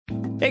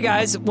Hey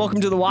guys,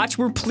 welcome to The Watch.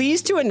 We're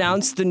pleased to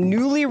announce the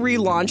newly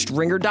relaunched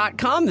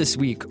Ringer.com this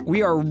week.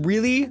 We are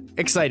really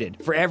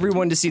excited for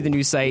everyone to see the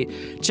new site.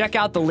 Check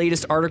out the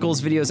latest articles,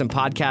 videos, and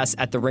podcasts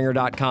at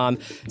theringer.com.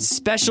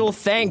 Special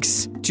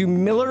thanks to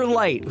Miller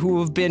Lite, who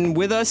have been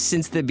with us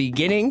since the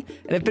beginning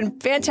and have been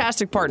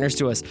fantastic partners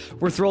to us.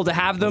 We're thrilled to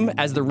have them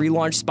as the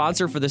relaunch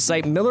sponsor for the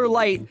site. Miller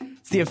Lite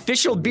is the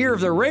official beer of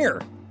the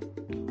Ringer.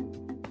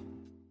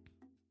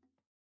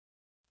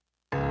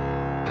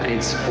 I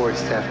need support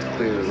staff to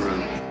clear the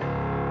room.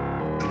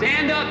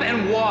 Stand up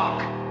and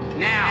walk,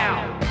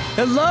 now.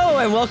 Hello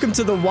and welcome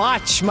to The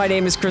Watch. My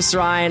name is Chris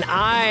Ryan.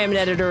 I am an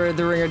editor of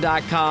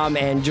TheRinger.com,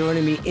 and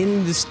joining me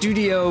in the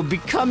studio,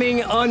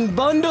 becoming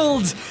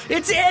unbundled,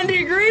 it's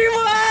Andy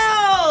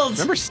Greenwald!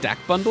 Remember stack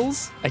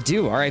bundles? I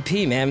do,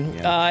 R.I.P., man.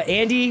 Yeah.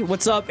 Andy,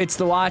 what's up? It's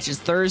The Watch. It's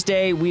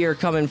Thursday. We are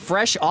coming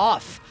fresh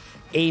off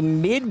a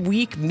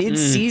midweek,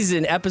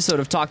 mid-season episode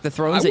of Talk the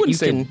Thrones. I wouldn't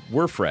say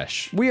we're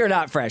fresh. We are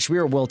not fresh. We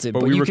are wilted.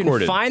 But we you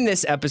recorded. Can find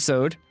this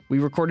episode. We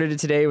recorded it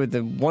today with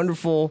the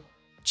wonderful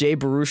Jay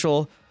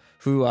Baruchel,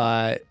 who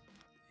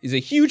is a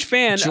huge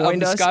fan of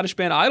the Scottish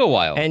band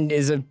Idlewild. and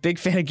is a big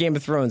fan of Game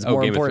of Thrones,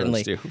 more Game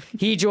importantly. Of Thrones too.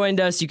 He joined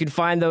us. You can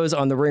find those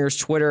on the Ringer's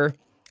Twitter.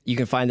 You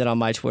can find it on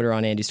my Twitter,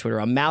 on Andy's Twitter,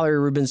 on Mallory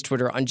Rubin's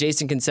Twitter, on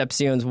Jason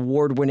Concepcion's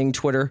award-winning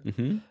Twitter.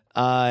 Mm-hmm.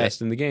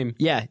 Best in the game.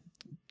 Yeah.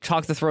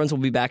 Talk the Thrones will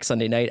be back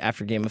Sunday night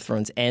after Game of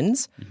Thrones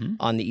ends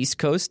on the East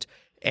Coast.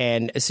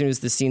 And as soon as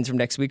the scenes from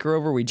next week are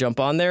over, we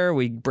jump on there.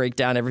 We break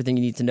down everything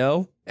you need to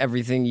know,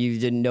 everything you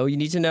didn't know you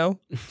need to know.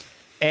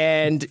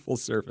 And full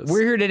service.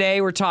 We're here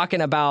today. We're talking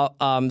about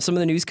some of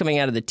the news coming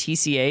out of the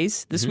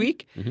TCAs this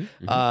week.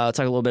 Talk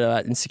a little bit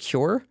about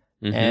Insecure.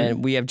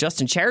 And we have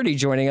Justin Charity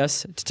joining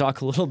us to talk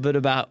a little bit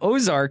about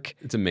Ozark.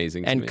 It's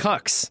amazing. And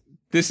Cucks.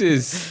 This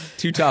is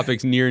two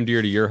topics near and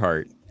dear to your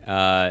heart.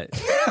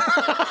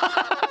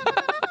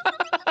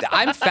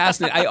 I'm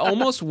fascinated. I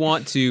almost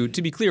want to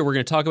be clear, we're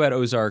going to talk about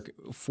Ozark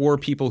for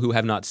people who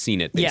have not seen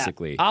it,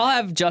 basically. Yeah, I'll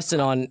have Justin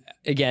on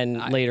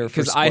again later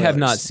because I have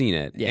not seen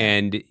it,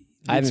 and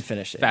I haven't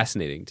finished it.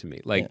 Fascinating to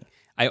me.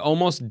 I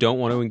almost don't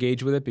want to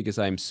engage with it because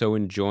I'm so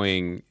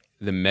enjoying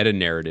the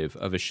meta-narrative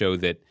of a show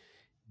that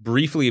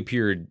briefly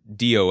appeared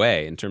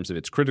DOA in terms of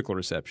its critical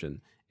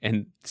reception,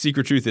 and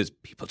secret truth is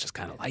people just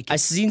kind of like it.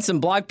 I've seen some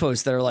blog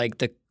posts that are like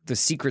the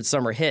secret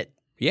summer hit.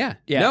 Yeah.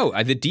 No,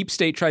 the deep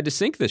state tried to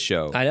sink this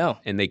show. I know.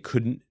 And they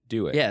couldn't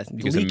do it. Yeah,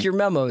 leak your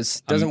memos.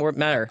 Doesn't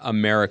matter.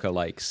 America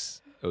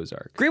likes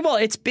Ozark.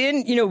 Greenwald, it's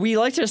been, we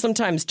like to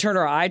sometimes turn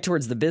our eye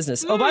towards the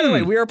business. Oh, by the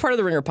way, we are part of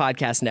the Ringer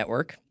Podcast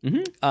Network.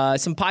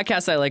 Some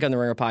podcasts I like on the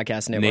Ringer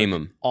Podcast Network. Name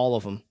them. All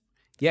of them.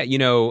 Yeah,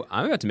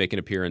 I'm about to make an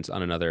appearance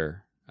on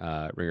another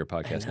Ringer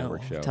Podcast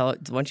Network show. Tell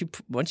it,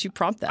 once you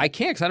prompt that. I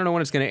can't because I don't know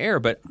when it's going to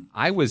air, but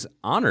I was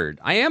honored.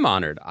 I am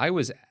honored.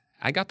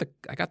 I got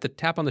the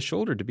tap on the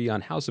shoulder to be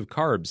on House of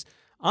Carbs.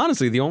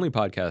 Honestly, the only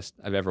podcast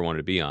I've ever wanted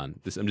to be on.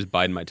 I'm just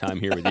biding my time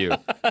here with you.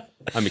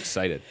 I'm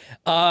excited.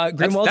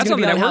 Greenwald's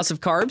going to be on House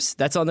of Carbs.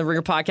 That's on the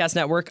Ringer Podcast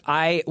Network.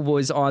 I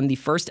was on the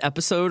first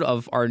episode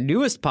of our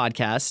newest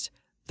podcast,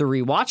 The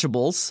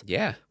Rewatchables.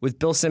 Yeah. With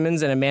Bill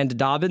Simmons and Amanda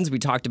Dobbins. We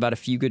talked about A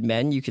Few Good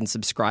Men. You can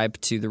subscribe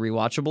to The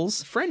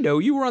Rewatchables.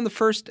 Friendo, you were on the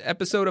first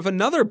episode of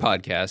another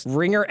podcast.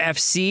 Ringer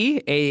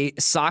FC, a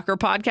soccer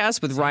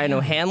podcast with Ryan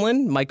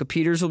O'Hanlon. Micah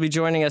Peters will be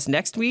joining us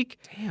next week.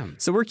 Damn.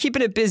 So we're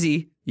keeping it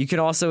busy. You can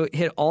also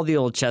hit all the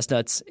old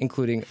chestnuts,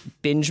 including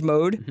Binge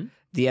Mode,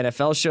 the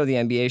NFL show, the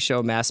NBA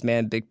show, Masked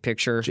Man, Big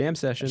Picture, Jam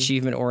Session,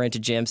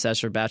 Achievement-Oriented Jam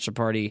Session, Bachelor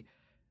Party.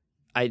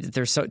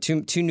 There's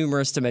too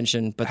numerous to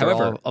mention, but however,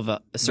 they're all of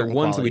a certain the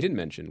ones quality. that we didn't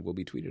mention will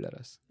be tweeted at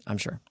us. I'm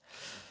sure.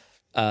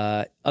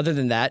 Other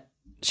than that,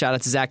 shout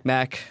out to Zach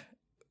Mack,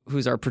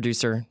 who's our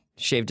producer,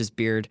 shaved his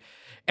beard,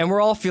 and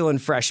we're all feeling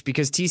fresh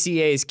because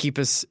TCAs keep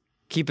us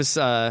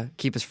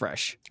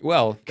fresh.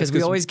 Well, because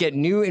we always get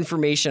new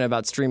information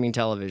about streaming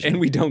television,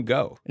 and we don't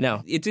go.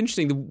 No, it's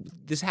interesting.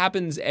 This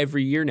happens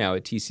every year now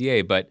at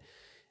TCA, but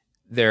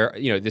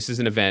this is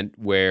an event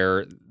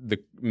where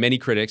many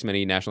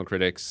national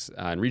critics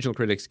and regional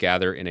critics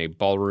gather in a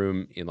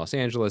ballroom in Los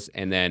Angeles,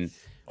 and then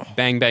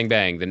bang, bang,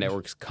 bang, the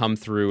networks come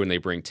through and they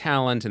bring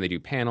talent and they do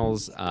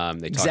panels.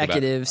 They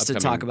executives to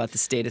talk about the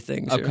state of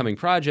things, upcoming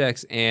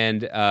projects,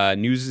 and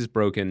news is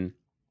broken.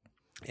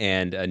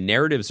 And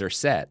narratives are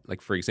set. Like,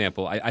 for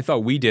example, I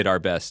thought we did our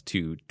best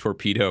to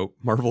torpedo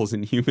Marvels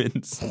and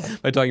Humans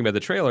by talking about the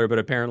trailer, but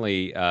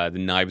apparently the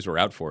knives were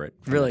out for it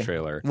from the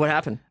trailer. What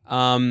happened?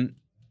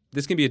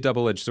 This can be a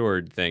double-edged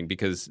sword thing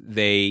because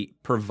they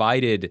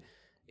provided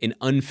an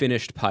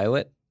unfinished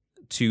pilot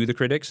to the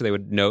critics so they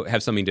would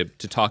have something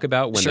to talk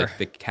about when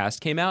the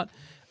cast came out.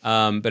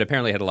 But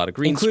apparently had a lot of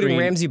green including screen.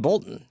 Ramsey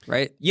Bolton,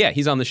 right? Yeah,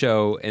 he's on the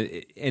show.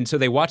 And so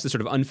they watched this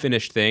sort of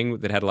unfinished thing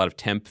that had a lot of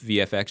temp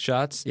VFX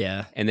shots.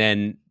 Yeah. And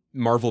then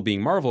Marvel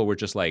being Marvel were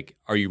just like,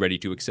 are you ready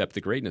to accept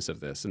the greatness of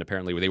this? And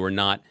apparently they were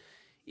not.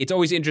 It's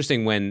always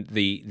interesting when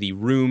the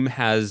room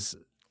has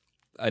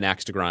an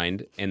axe to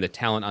grind and the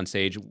talent on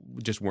stage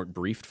just weren't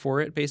briefed for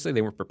it, basically.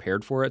 They weren't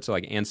prepared for it. So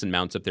like Anson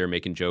Mount's up there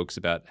making jokes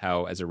about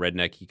how as a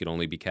redneck he could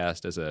only be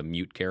cast as a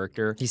mute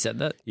character. He said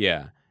that?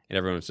 Yeah. And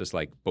everyone's just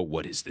like, but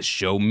what does the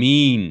show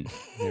mean?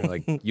 And they're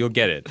like, you'll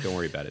get it. Don't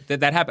worry about it.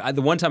 That happened.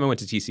 The one time I went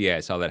to TCA, I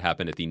saw that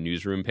happen at the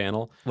newsroom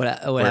panel. What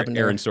where happened?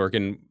 Aaron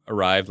Sorkin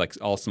arrived,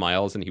 like all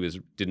smiles, and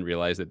he didn't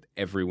realize that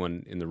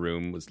everyone in the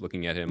room was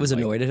looking at him. Was like,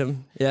 annoyed at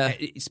him. Yeah.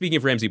 Speaking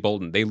of Ramsay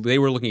Bolton, they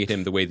were looking at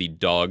him the way the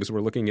dogs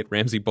were looking at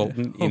Ramsay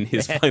Bolton in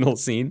his final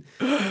scene.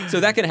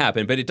 So that can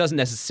happen, but it doesn't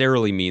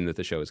necessarily mean that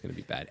the show is going to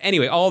be bad.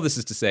 Anyway, all this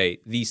is to say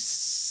the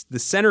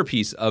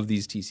centerpiece of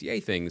these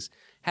TCA things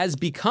has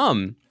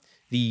become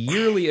the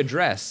yearly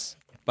address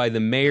by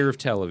the mayor of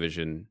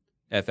television,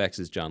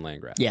 FX's John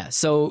Landgraf. Yeah.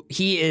 So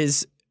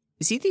is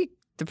he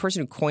the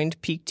person who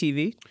coined peak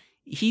TV?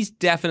 He's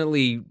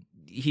definitely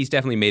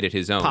made it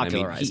his own.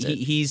 Popularized it.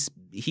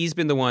 He's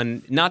been the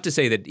one, not to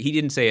say that he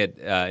didn't say it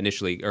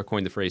initially or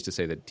coined the phrase to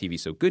say that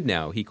TV's so good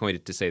now. He coined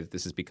it to say that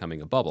this is becoming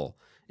a bubble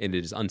and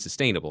it is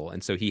unsustainable.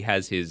 And so he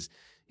has his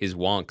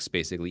wonks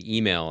basically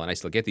email, and I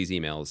still get these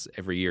emails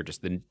every year,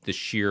 just the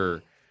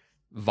sheer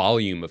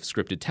volume of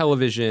scripted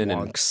television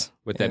Wonks. And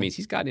what that means.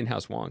 He's got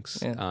in-house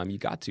wonks. Yeah. You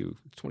got to.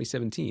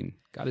 2017.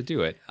 Got to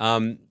do it.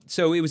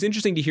 So it was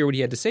interesting to hear what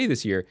he had to say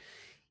this year.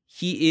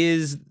 He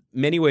is,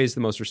 many ways,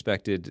 the most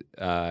respected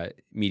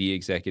media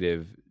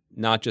executive,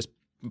 not just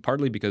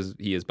partly because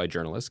he is by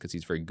journalists, because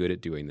he's very good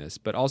at doing this,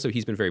 but also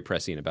he's been very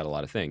prescient about a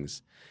lot of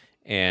things.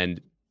 And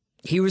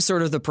he was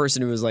sort of the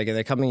person who was like, in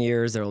the coming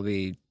years, there will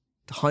be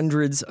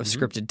hundreds of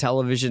scripted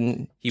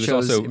television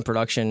shows in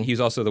production. He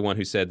was also the one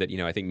who said that,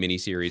 I think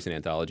miniseries and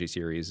anthology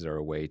series are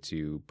a way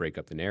to break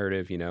up the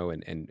narrative,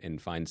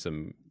 and find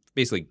some,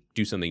 basically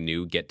do something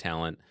new, get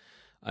talent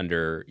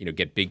under,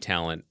 get big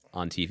talent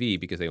on TV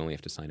because they only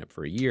have to sign up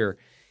for a year.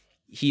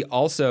 He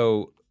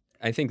also,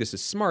 I think this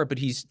is smart, but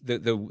he's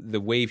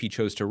the wave he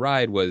chose to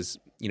ride was,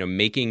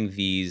 making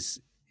these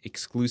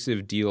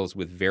exclusive deals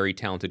with very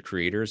talented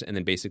creators and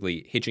then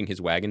basically hitching his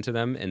wagon to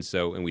them. And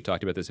we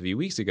talked about this a few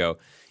weeks ago.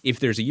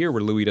 If there's a year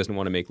where Louis doesn't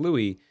want to make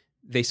Louis,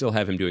 they still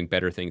have him doing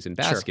better things in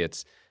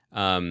baskets.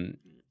 Sure.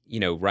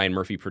 Ryan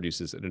Murphy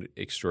produces an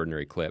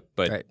extraordinary clip,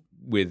 but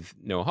with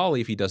Noah Hawley,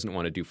 if he doesn't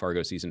want to do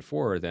Fargo season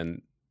 4,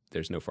 then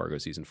there's no Fargo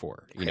season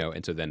 4,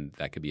 and so then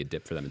that could be a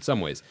dip for them in some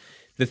ways.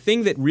 The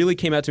thing that really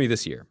came out to me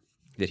this year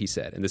that he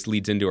said, and this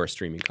leads into our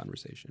streaming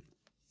conversation,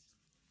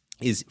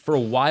 is for a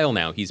while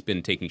now he's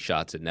been taking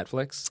shots at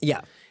Netflix.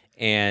 Yeah.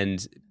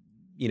 And,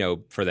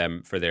 for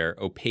their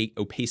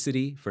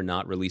opacity for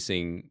not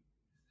releasing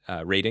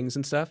ratings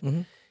and stuff.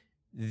 Mm-hmm.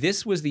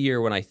 This was the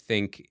year when I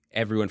think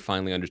everyone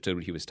finally understood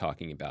what he was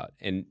talking about.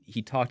 And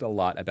he talked a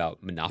lot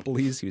about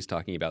monopolies. He was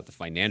talking about the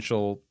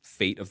financial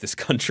fate of this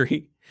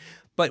country.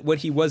 But what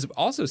he was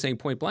also saying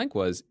point blank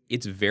was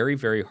it's very,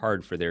 very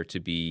hard for there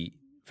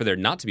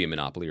not to be a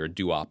monopoly or a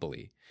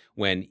duopoly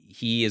when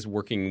he is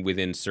working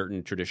within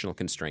certain traditional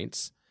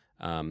constraints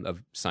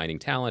of signing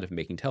talent, of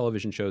making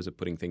television shows, of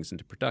putting things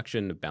into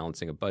production, of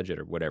balancing a budget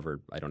or whatever.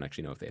 I don't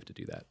actually know if they have to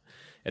do that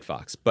at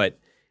Fox. But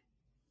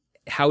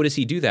how does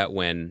he do that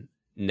when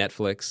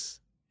Netflix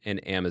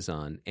and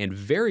Amazon and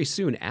very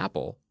soon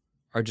Apple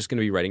are just going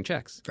to be writing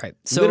checks? Right.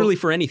 So literally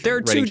for anything,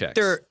 writing checks.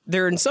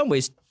 They're in some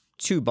ways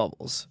two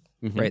bubbles,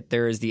 right?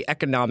 There is the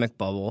economic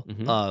bubble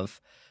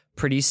of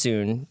pretty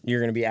soon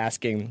you're going to be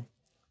asking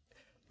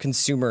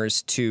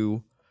consumers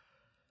to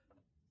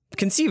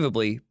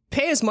conceivably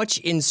pay as much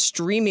in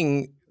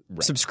streaming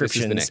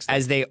subscriptions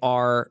as they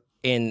are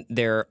in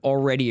their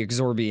already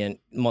exorbitant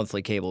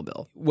monthly cable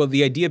bill. Well,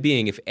 the idea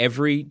being if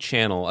every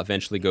channel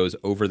eventually goes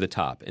over the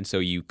top, and so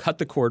you cut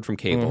the cord from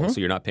cable, so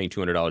you're not paying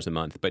 $200 a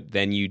month, but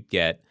then you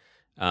get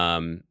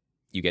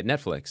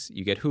Netflix,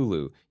 you get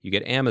Hulu, you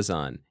get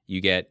Amazon,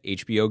 you get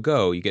HBO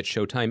Go, you get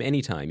Showtime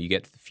Anytime, you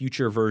get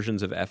future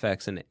versions of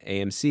FX and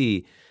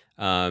AMC.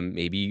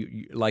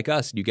 Maybe like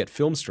us, you get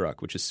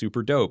Filmstruck, which is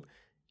super dope.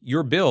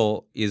 Your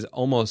bill is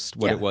almost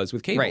what it was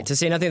with cable. Right. To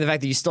say nothing of the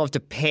fact that you still have to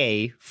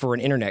pay for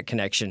an internet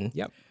connection,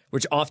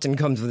 which often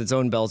comes with its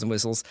own bells and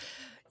whistles.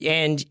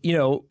 And,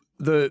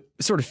 the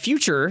sort of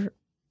future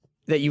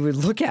that you would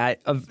look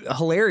at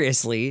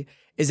hilariously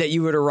is that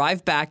you would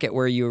arrive back at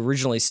where you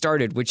originally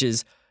started, which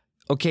is,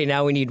 okay,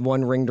 now we need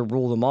one ring to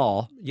rule them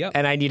all. Yep.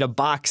 And I need a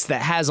box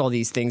that has all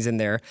these things in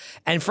there.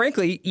 And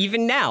frankly,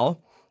 even now,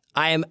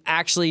 I am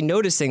actually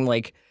noticing,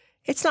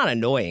 it's not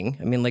annoying.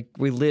 I mean,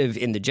 we live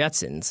in the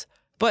Jetsons.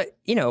 But,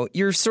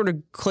 you're sort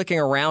of clicking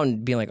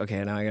around being like,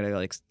 okay, now I got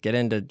to get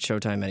into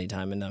Showtime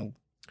Anytime and now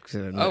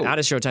out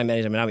of Showtime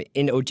Anytime and now I'm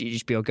in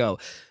HBO Go.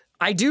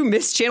 I do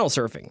miss channel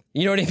surfing.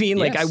 You know what I mean?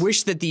 Yes. I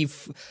wish that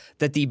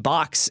the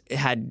box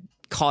had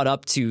caught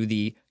up to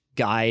the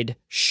guide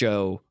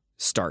show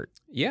start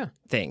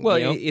thing.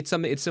 Well, it's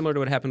similar to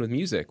what happened with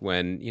music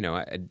when,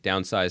 I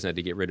downsized and I had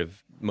to get rid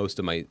of most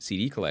of my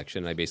CD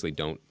collection. I basically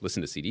don't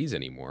listen to CDs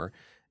anymore.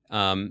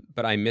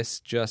 But I miss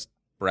just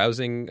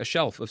browsing a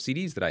shelf of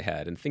CDs that I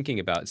had and thinking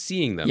about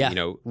seeing them,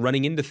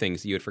 running into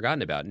things that you had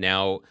forgotten about.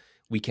 Now,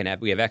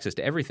 we have access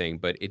to everything,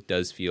 but it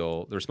does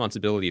feel the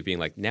responsibility of being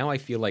like, now I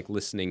feel like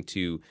listening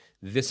to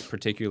this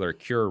particular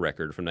Cure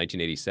record from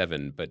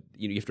 1987, but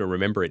you have to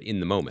remember it in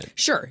the moment.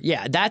 Sure,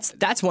 yeah,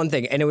 that's one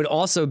thing, and it would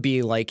also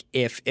be like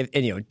if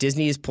and,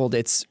 Disney has pulled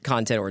its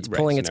content or it's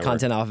pulling its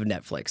content off of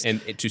Netflix,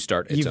 and to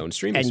start its own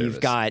streaming service, and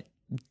you've got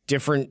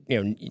different,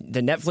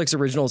 the Netflix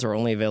originals are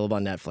only available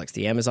on Netflix.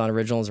 The Amazon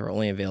originals are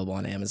only available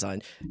on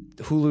Amazon.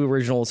 Hulu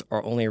originals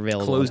are only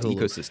available closed on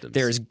Hulu. ecosystems.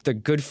 There's The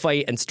Good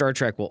Fight and Star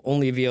Trek will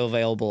only be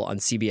available on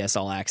CBS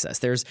All Access.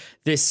 There's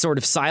this sort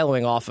of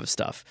siloing off of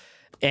stuff.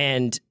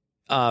 And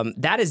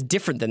that is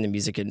different than the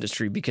music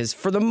industry because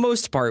for the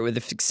most part, with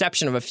the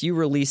exception of a few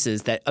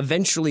releases that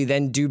eventually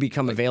then do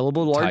become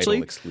available largely,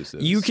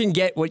 exclusives. You can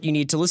get what you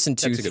need to listen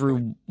to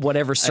through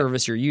whatever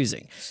service you're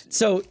using.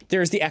 So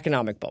there's the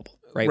economic bubble.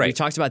 Right. We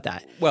talked about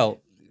that.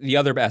 Well, the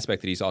other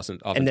aspect that he's often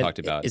talked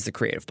about is the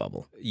creative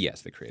bubble.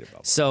 Yes, the creative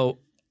bubble. So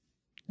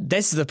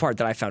this is the part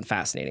that I found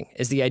fascinating,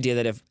 is the idea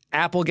that if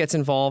Apple gets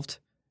involved,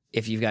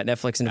 if you've got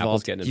Netflix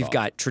involved, you've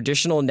got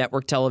traditional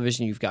network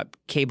television, you've got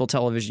cable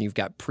television, you've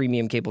got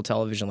premium cable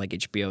television like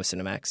HBO,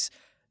 Cinemax,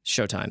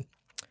 Showtime.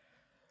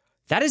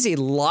 That is a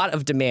lot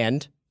of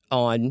demand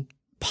on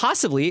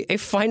possibly a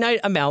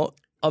finite amount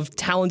of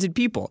talented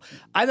people.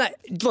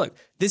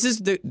 This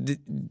is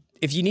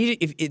if you need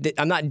it,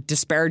 I'm not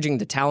disparaging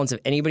the talents of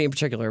anybody in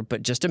particular,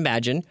 but just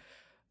imagine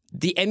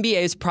the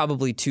NBA is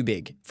probably too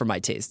big for my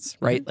tastes,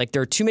 right? Mm-hmm. Like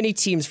there are too many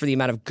teams for the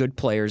amount of good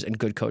players and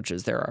good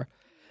coaches there are.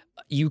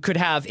 You could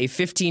have a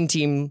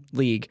 15-team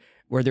league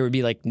where there would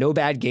be like no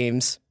bad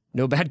games,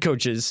 no bad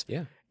coaches,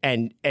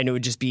 and it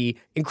would just be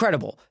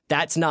incredible.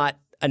 That's not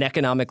an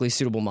economically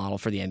suitable model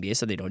for the NBA,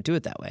 so they don't do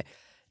it that way.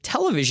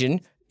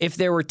 Television, if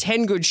there were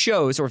 10 good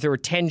shows or if there were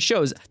 10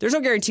 shows, there's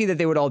no guarantee that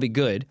they would all be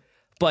good.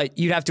 But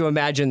you'd have to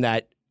imagine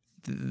that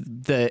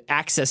the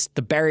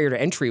barrier to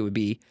entry would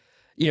be,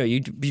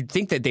 you'd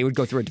think that they would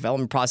go through a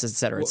development process, et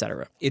cetera, et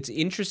cetera. It's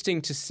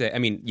interesting to say. I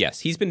mean, yes,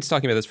 he's been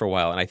talking about this for a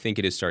while, and I think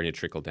it is starting to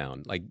trickle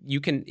down. Like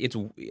it's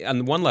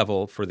on one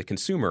level for the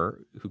consumer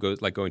who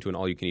goes like going to an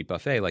all-you-can-eat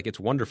buffet. Like it's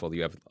wonderful.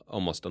 You have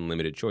almost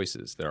unlimited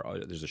choices.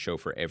 There's a show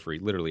for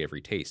literally every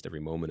taste, every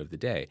moment of the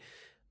day.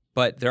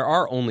 But there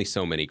are only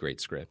so many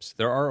great scripts.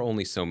 There are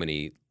only so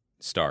many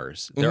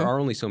stars. There are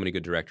only so many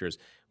good directors.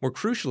 More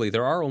crucially,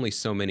 there are only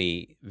so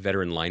many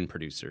veteran line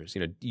producers.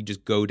 You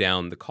just go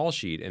down the call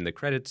sheet and the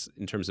credits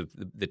in terms of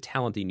the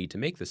talent that you need to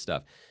make this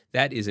stuff.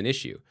 That is an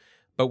issue.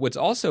 But what's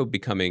also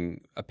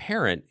becoming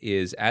apparent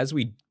is as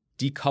we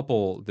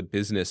decouple the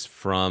business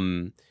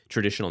from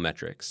traditional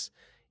metrics,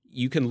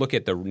 you can look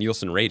at the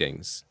Nielsen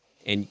ratings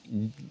and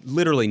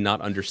literally not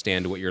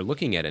understand what you're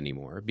looking at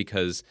anymore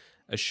because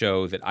a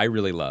show that I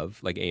really love,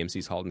 like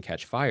AMC's *Halt and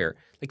Catch Fire*,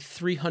 like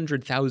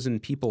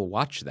 300,000 people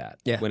watch that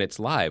when it's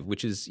live,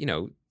 which is,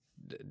 no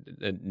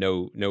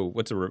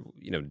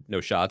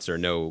shots or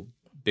no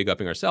big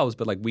upping ourselves,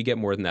 but like we get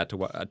more than that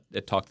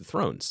at Talk the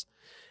Thrones.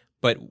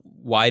 But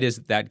why does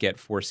that get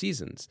 4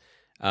 seasons?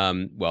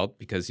 Well,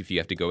 because if you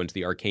have to go into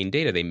the arcane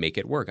data, they make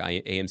it work.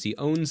 AMC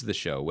owns the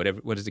show.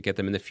 What does it get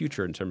them in the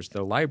future in terms of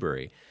their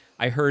library?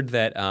 I heard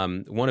that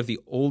one of the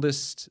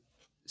oldest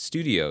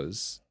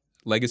studios,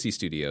 legacy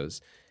studios,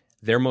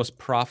 their most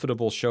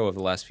profitable show of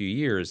the last few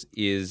years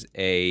is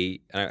I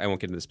won't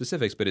get into the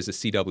specifics, but is a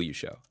CW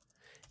show.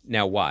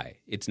 Now, why?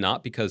 It's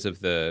not because of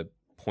the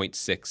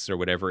 0.6 or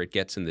whatever it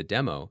gets in the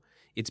demo.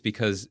 It's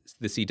because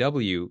the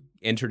CW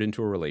entered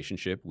into a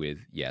relationship with,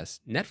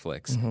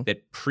 Netflix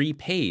that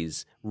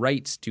prepays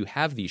rights to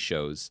have these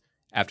shows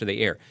after they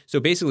air. So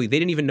basically, they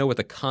didn't even know what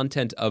the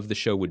content of the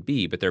show would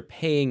be, but they're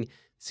paying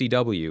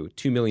CW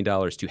 $2 million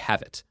to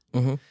have it.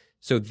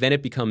 So then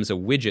it becomes a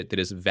widget that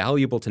is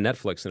valuable to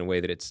Netflix in a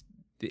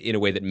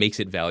way that makes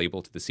it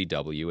valuable to the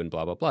CW and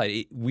blah blah blah.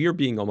 We're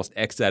being almost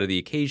X'd out of the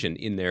equation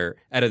in their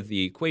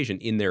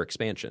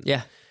expansion.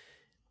 Yeah.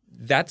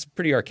 That's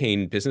pretty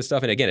arcane business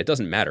stuff. And again, it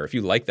doesn't matter. If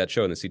you like that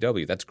show in the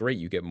CW, that's great.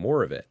 You get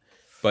more of it.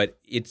 But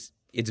it's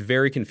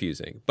very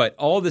confusing. But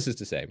all this is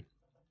to say,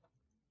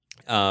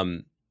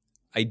 I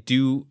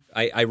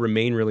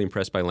remain really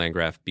impressed by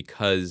Landgraf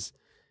because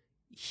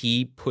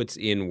he puts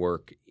in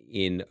work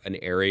in an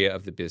area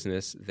of the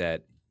business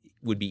that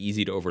would be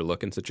easy to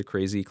overlook in such a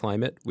crazy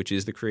climate, which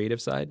is the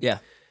creative side. Yeah.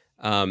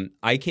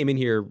 I came in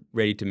here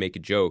ready to make a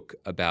joke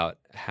about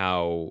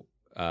how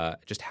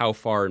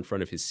far in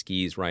front of his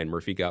skis Ryan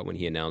Murphy got when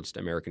he announced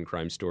American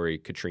Crime Story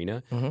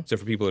Katrina. So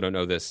for people who don't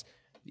know this,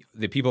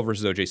 The People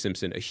vs. O.J.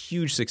 Simpson, a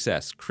huge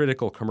success,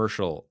 critical,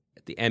 commercial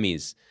at the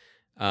Emmys.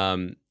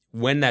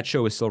 When that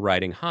show was still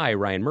riding high,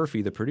 Ryan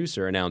Murphy, the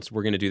producer, announced,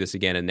 we're going to do this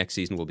again and next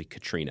season will be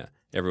Katrina.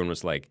 Everyone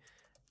was like,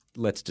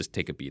 let's just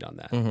take a beat on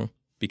that.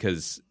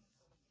 Because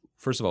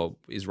first of all,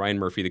 is Ryan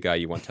Murphy the guy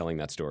you want telling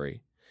that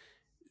story?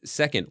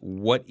 Second,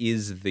 what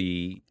is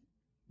the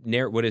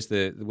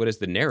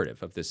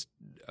narrative of this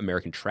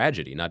American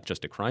tragedy, not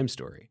just a crime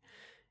story?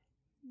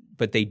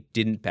 But they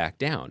didn't back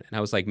down. And I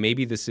was like,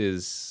 maybe this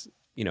is,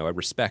 I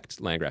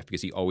respect Landgraf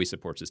because he always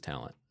supports his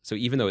talent. So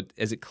even though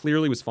as it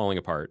clearly was falling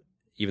apart,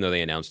 even though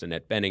they announced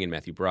Annette Bening and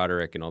Matthew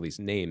Broderick and all these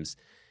names,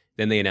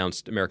 Then they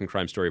announced American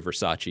Crime Story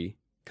Versace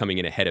coming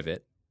in ahead of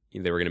it.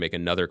 They were going to make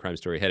another crime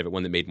story ahead of it,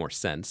 one that made more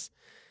sense.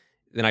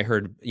 Then I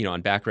heard,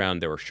 on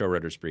background, there were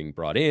showrunners being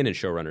brought in and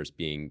showrunners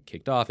being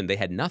kicked off, and they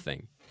had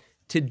nothing.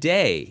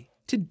 Today,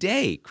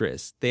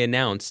 Chris, they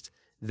announced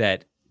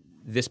that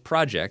this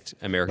project,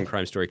 American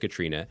Crime Story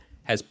Katrina,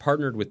 has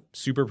partnered with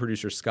super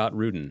producer Scott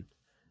Rudin,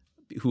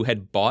 who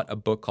had bought a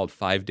book called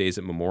 5 Days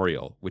at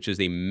Memorial, which is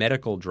a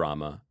medical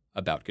drama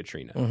about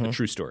Katrina, a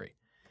true story.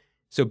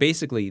 So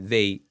basically,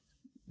 they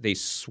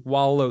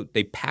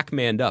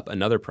Pac-Manned up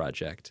another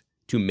project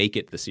to make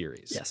it the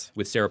series. Yes.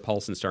 With Sarah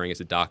Paulson starring as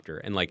a doctor.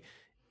 And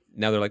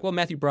now they're like, well,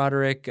 Matthew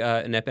Broderick,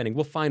 Annette Bening,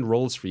 we'll find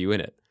roles for you in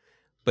it.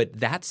 But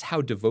that's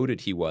how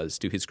devoted he was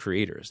to his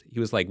creators. He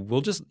was like,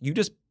 you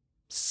just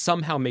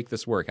somehow make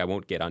this work. I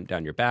won't get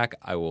down your back.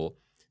 I will,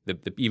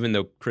 even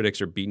though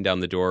critics are beating down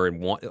the door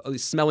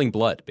and smelling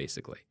blood,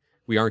 basically.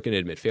 We aren't going to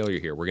admit failure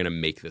here. We're going to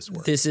make this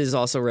work. This is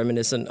also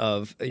reminiscent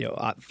of,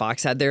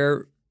 Fox had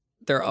they're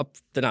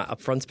not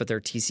upfronts, but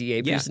their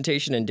TCA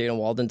presentation, and Dana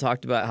Walden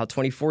talked about how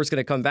 24 is going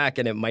to come back,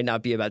 and it might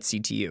not be about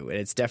CTU, and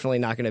it's definitely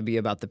not going to be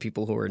about the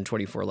people who are in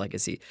 24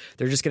 Legacy.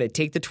 They're just going to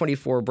take the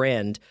 24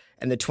 brand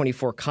and the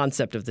 24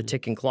 concept of the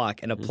ticking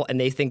clock and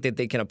they think that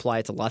they can apply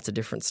it to lots of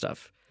different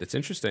stuff. That's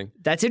interesting.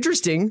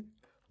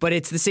 But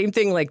it's the same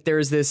thing. Like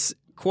there's this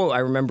quote I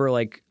remember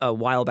a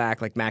while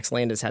back, like Max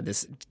Landis had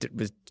this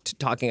was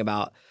talking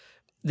about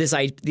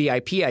the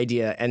IP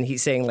idea, and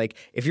he's saying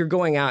if you're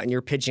going out and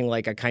you're pitching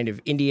a kind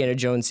of Indiana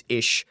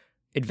Jones-ish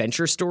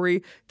adventure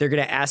story, they're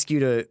going to ask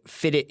you to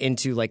fit it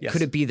into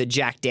could it be the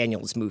Jack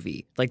Daniels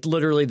movie,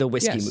 literally the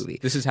whiskey movie.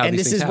 This is how and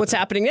these this things is what's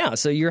happen. happening now.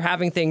 So you're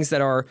having things that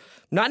are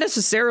not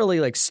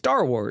necessarily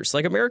Star Wars,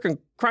 American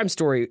Crime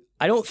Story.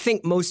 I don't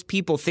think most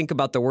people think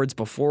about the words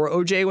before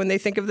OJ when they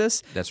think of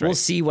this. That's right. We'll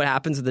see what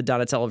happens with the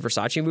Donatella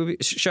Versace movie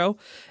show,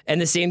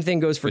 and the same thing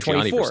goes for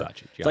 24.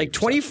 Gianni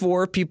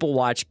 24 people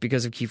watch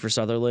because of Kiefer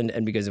Sutherland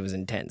and because it was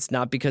intense,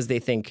 not because they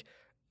think,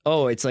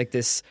 oh, it's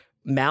this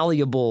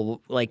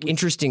malleable,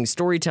 interesting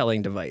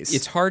storytelling device.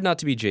 It's hard not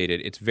to be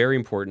jaded. It's very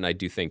important, I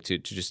do think, to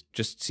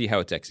just see how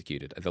it's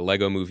executed. The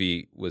Lego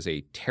movie was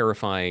a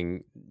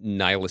terrifying,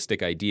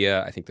 nihilistic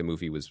idea. I think the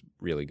movie was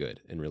really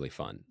good and really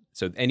fun.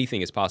 So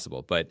anything is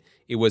possible. But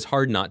it was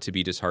hard not to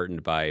be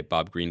disheartened by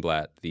Bob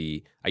Greenblatt,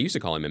 I used to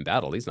call him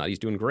embattled. He's not. He's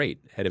doing great,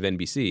 head of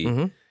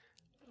NBC,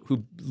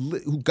 who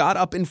got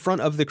up in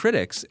front of the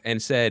critics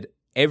and said,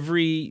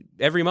 Every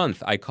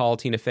month, I call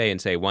Tina Fey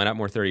and say, "Why not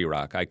more 30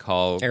 Rock?" I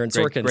call Aaron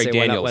Sorkin, Greg say,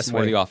 Daniels, "Why not West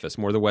more Wing?" The Office,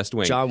 more The West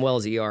Wing, John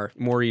Wells, ER,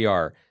 more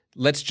ER.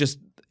 Let's just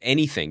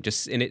anything.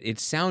 And it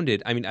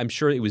sounded. I mean, I'm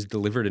sure it was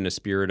delivered in a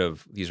spirit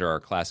of these are our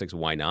classics.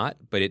 Why not?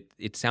 But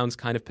it sounds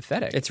kind of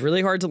pathetic. It's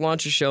really hard to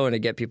launch a show and to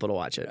get people to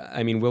watch it.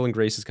 I mean, Will and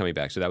Grace is coming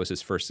back, so that was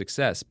his first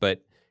success.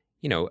 But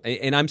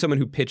and I'm someone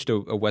who pitched a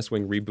West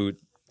Wing reboot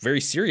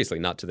very seriously,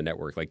 not to the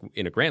network,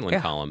 in a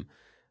Grantland column,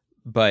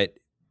 but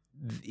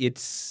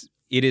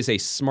it is a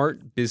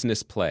smart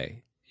business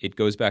play. It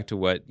goes back to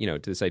to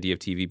this idea of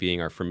TV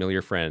being our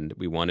familiar friend.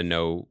 We want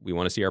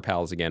to see our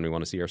pals again. We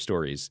want to see our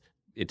stories.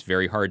 It's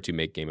very hard to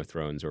make Game of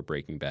Thrones or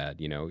Breaking Bad.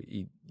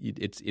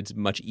 It's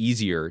much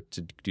easier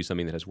to do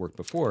something that has worked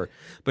before,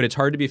 but it's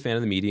hard to be a fan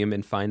of the medium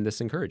and find this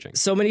encouraging.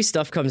 So many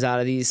stuff comes out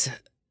of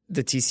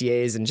the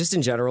TCAs and just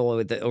in general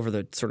over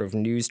the sort of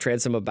news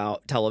transom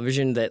about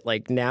television that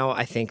now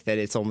I think that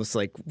it's almost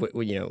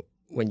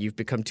when you've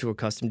become too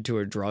accustomed to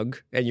a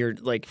drug and you're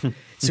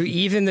so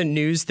even the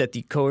news that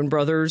the Coen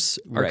brothers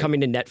are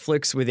coming to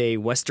Netflix with a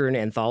Western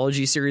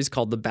anthology series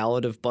called The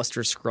Ballad of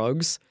Buster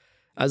Scruggs,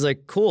 I was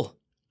like, cool.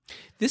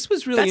 This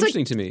was really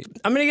interesting to me.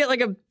 I'm going to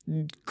get a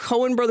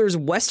Coen brothers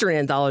Western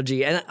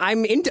anthology, and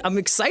I'm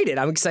excited.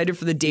 I'm excited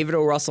for the David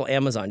O. Russell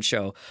Amazon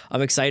show.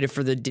 I'm excited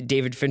for the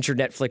David Fincher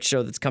Netflix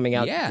show that's coming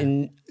out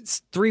in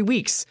 3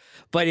 weeks.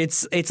 But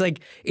it's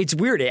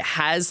weird. It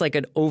has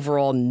an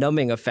overall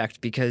numbing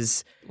effect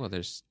because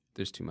there's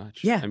too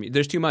much. Yeah. I mean,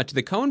 there's too much.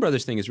 The Coen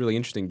brothers thing is really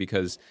interesting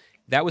because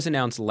that was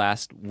announced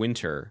last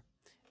winter,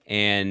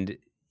 and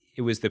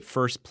it was the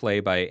first play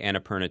by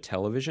Annapurna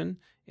Television.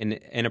 And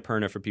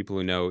Annapurna, for people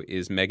who know,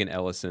 is Megan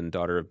Ellison,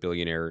 daughter of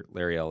billionaire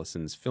Larry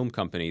Ellison's film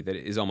company that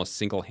is almost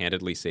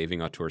single-handedly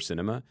saving auteur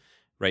cinema,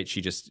 right? She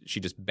just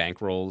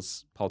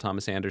bankrolls Paul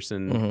Thomas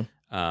Anderson.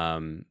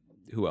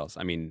 Who else?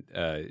 I mean,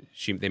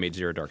 they made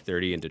Zero Dark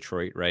 30 in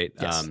Detroit, right?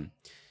 Yes.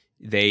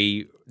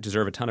 They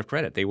deserve a ton of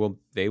credit. They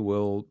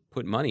will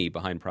put money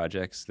behind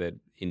projects that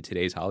in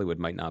today's Hollywood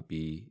might not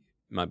be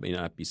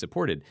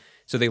supported.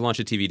 So they launched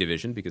a TV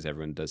division because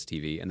everyone does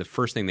TV. And the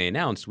first thing they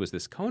announced was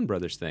this Coen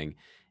brothers thing.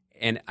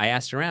 And I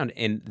asked around,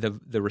 and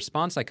the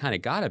response I kind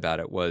of got about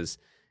it was,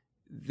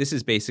 this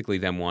is basically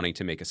them wanting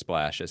to make a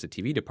splash as a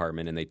TV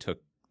department, and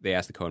they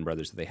asked the Coen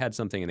brothers if they had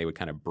something, and they would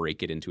kind of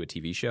break it into a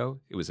TV show.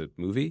 It was a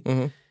movie.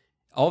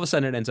 All of a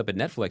sudden, it ends up at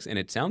Netflix, and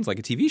it sounds like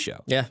a TV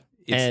show. Yeah,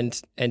 and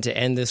to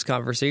end this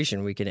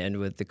conversation, we can end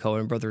with the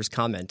Coen brothers'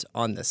 comment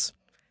on this: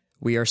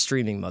 "We are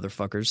streaming,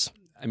 motherfuckers."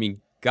 I mean,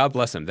 God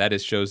bless them. That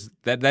is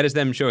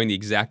them showing the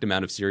exact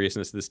amount of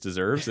seriousness this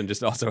deserves, and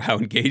just also how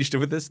engaged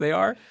with this they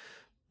are.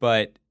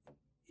 But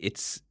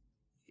it's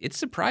it's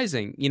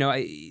surprising. You know,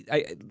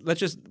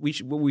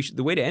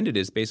 the way to end it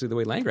is basically the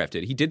way Landgraf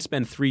did. He did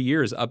spend 3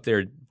 years up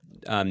there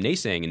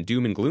naysaying and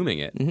doom and glooming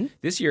it. Mm-hmm.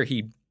 This year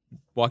he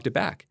walked it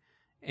back,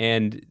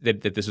 and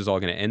that this was all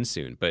going to end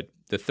soon. But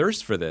the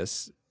thirst for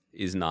this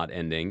is not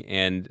ending.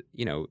 And,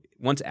 you know,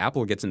 once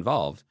Apple gets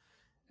involved,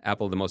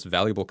 Apple, the most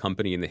valuable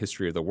company in the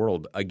history of the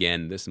world,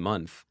 again this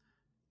month,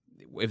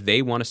 if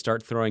they want to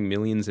start throwing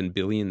millions and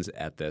billions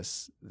at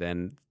this,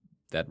 then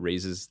that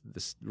raises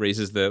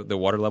the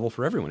water level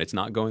for everyone. It's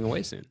not going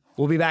away soon.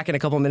 We'll be back in a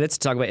couple minutes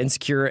to talk about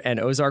Insecure and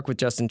Ozark with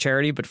Justin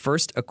Charity. But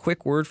first, a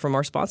quick word from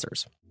our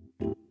sponsors.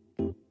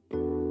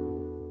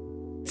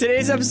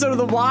 Today's episode of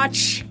The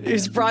Watch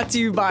is brought to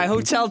you by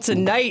Hotel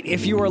Tonight.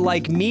 If you are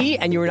like me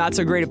and you are not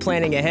so great at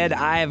planning ahead,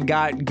 I have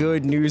got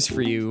good news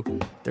for you.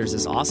 There's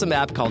this awesome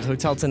app called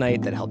Hotel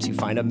Tonight that helps you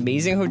find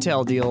amazing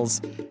hotel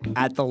deals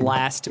at the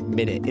last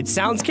minute. It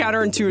sounds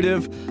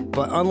counterintuitive,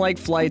 but unlike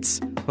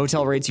flights,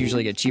 hotel rates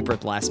usually get cheaper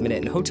at the last minute,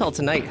 and Hotel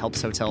Tonight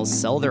helps hotels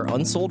sell their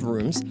unsold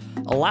rooms,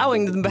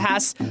 allowing them to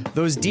pass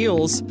those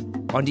deals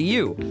onto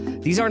you.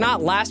 These are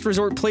not last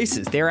resort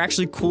places. They are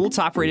actually cool,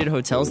 top-rated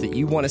hotels that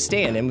you want to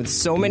stay in. And with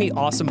so many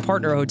awesome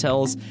partner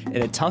hotels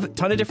in a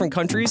ton of different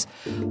countries,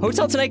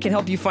 Hotel Tonight can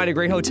help you find a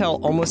great hotel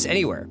almost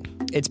anywhere.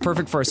 It's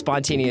perfect for a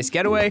spontaneous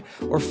getaway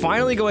or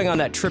finally going on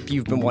that trip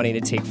you've been wanting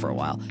to take for a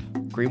while.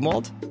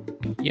 Greenwald?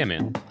 Yeah,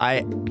 man.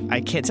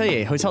 I can't tell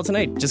you. Hotel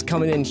Tonight just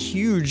coming in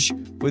huge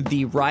with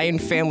the Ryan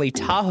family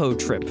Tahoe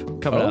trip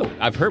coming up.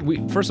 I've heard.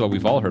 First of all,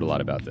 we've all heard a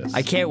lot about this.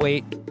 I can't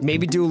wait.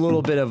 Maybe do a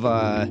little bit of,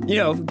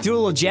 do a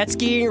little jet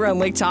skiing around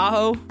Lake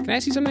Tahoe. Can I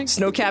ask you something?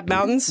 Snow-capped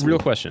mountains. Real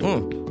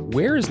question.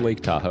 Where is Lake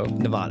Tahoe?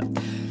 Nevada.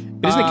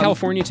 Isn't it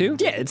California too?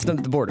 Yeah, it's the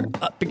border.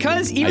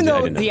 Because even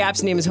though the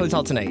app's name is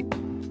Hotel Tonight,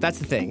 that's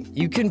the thing.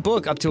 You can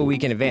book up to a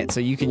week in advance, so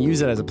you can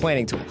use it as a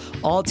planning tool.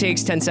 All it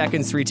takes 10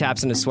 seconds, 3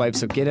 taps, and a swipe,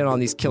 so get in on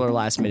these killer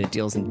last-minute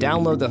deals and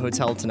download the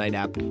Hotel Tonight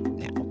app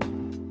now.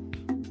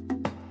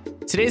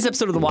 Today's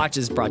episode of The Watch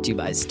is brought to you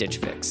by Stitch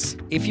Fix.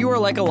 If you are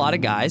like a lot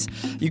of guys,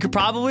 you could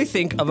probably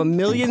think of a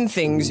million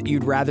things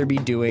you'd rather be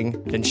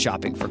doing than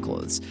shopping for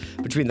clothes.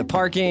 Between the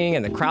parking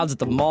and the crowds at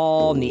the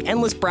mall and the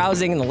endless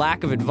browsing and the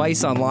lack of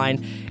advice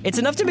online, it's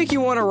enough to make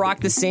you want to rock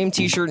the same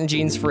t-shirt and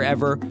jeans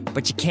forever,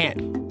 but you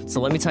can't.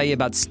 So let me tell you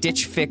about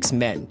Stitch Fix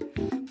Men.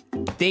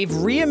 They've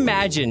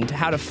reimagined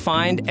how to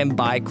find and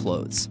buy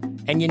clothes.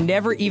 And you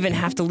never even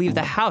have to leave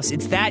the house.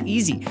 It's that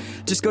easy.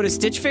 Just go to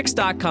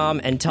StitchFix.com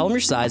and tell them your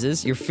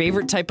sizes, your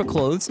favorite type of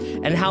clothes,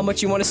 and how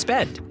much you want to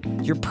spend.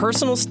 Your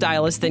personal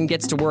stylist then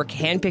gets to work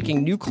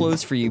handpicking new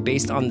clothes for you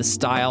based on the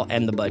style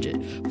and the budget.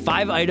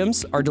 5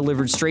 items are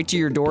delivered straight to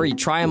your door. You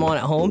try them on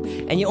at home,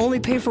 and you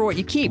only pay for what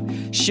you keep.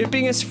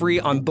 Shipping is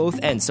free on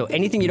both ends, so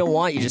anything you don't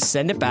want, you just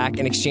send it back,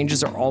 and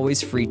exchanges are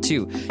always free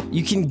too.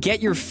 You can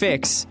get your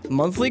fix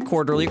monthly,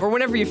 quarterly, or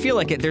whenever you feel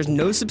like it. There's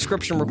no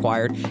subscription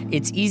required.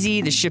 It's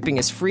easy. The shipping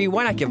is free.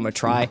 Why not give them a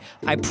try?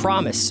 I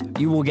promise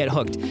you will get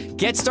hooked.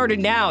 Get started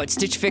now at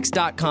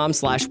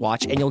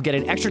StitchFix.com/watch, and you'll get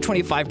an extra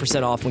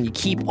 25% off when you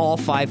keep all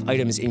 5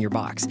 items in your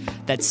box.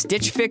 That's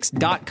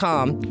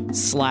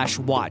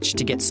StitchFix.com/watch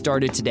to get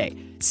started today.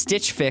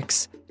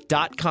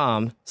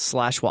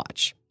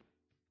 StitchFix.com/watch.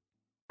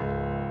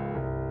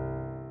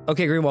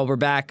 Okay, Greenwald, we're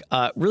back.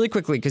 Really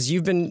quickly, because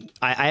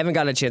I haven't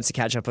gotten a chance to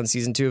catch up on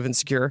season 2 of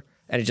Insecure,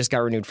 and it just got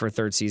renewed for a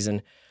 3rd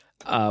season.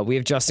 We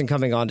have Justin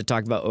coming on to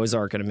talk about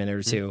Ozark in a minute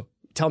or two.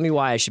 Tell me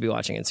why I should be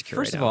watching Insecure.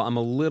 First of all, I'm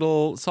a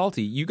little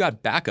salty. You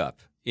got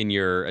backup in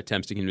your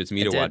attempts to convince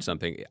me to watch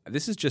something. I'm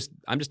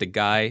just a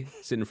guy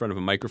sitting in front of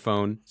a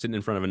microphone, sitting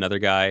in front of another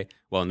guy,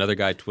 while another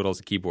guy twiddles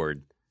a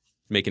keyboard,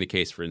 making a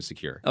case for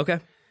Insecure. Okay.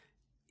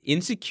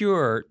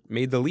 Insecure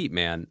made the leap,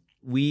 man.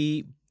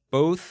 We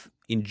both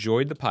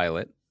enjoyed the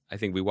pilot. I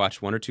think we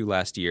watched 1 or 2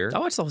 last year. I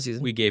watched the whole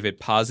season. We gave it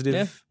positive.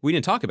 Yeah. We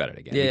didn't talk about it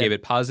again. We gave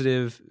it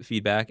positive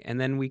feedback,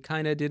 and then we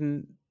kind of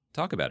didn't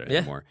talk about it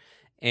anymore.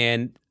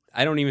 And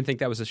I don't even think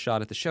that was a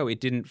shot at the show. It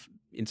didn't.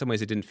 In some ways,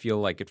 it didn't feel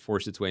like it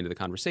forced its way into the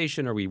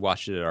conversation, or we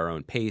watched it at our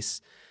own pace.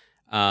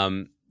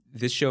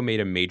 This show made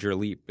a major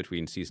leap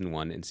between season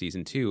 1 and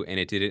season 2, and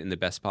it did it in the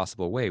best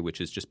possible way, which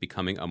is just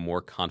becoming a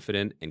more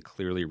confident and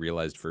clearly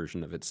realized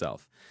version of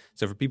itself.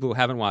 So for people who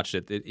haven't watched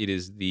it, it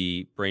is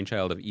the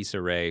brainchild of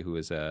Issa Rae, who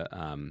is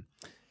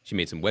she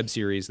made some web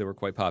series that were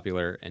quite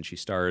popular, and she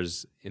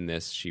stars in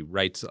this. She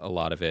writes a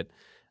lot of it.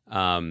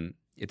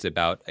 It's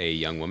about a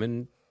young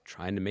woman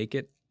trying to make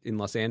it in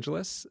Los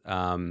Angeles.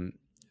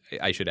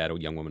 I should add a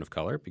young woman of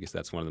color, because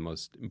that's one of the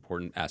most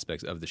important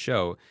aspects of the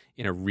show,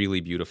 in a really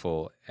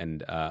beautiful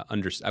and I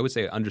would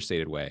say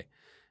understated way.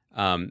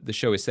 The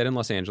show is set in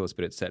Los Angeles,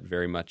 but it's set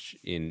very much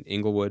in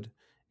Inglewood,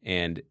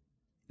 and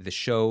the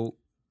show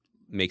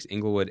makes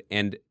Inglewood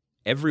and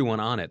everyone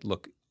on it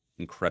look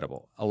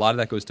incredible. A lot of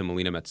that goes to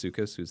Melina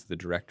Matsoukas, who's the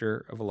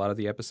director of a lot of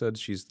the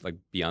episodes. She's like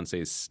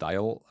Beyonce's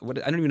style. I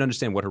don't even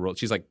understand what her role.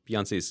 She's like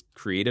Beyonce's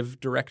creative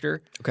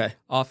director. Okay.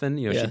 Often,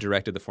 she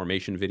directed the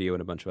Formation video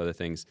and a bunch of other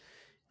things.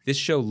 This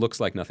show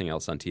looks like nothing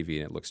else on TV,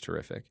 and it looks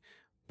terrific.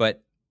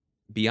 But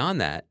beyond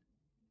that,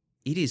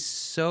 it is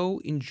so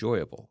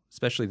enjoyable,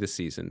 especially this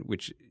season,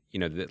 which,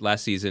 the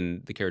last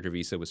season, the character of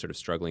Issa was sort of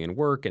struggling in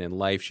work and in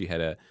life. She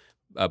had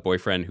a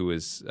boyfriend who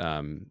was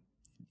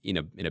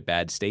in a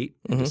bad state,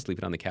 just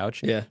sleeping on the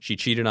couch. Yeah. She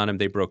cheated on him.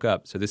 They broke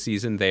up. So this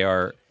season, they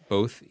are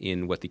both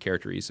in what the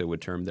character Issa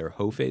would term their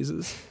hoe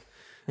phases,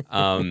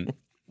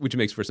 which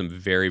makes for some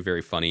very,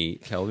 very funny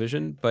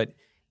television. But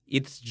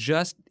it's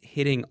just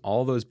hitting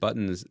all those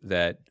buttons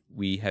that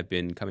we have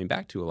been coming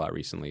back to a lot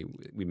recently.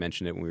 We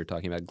mentioned it when we were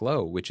talking about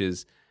Glow, which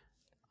is,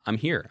 I'm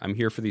here. I'm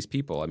here for these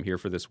people. I'm here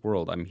for this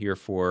world. I'm here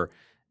for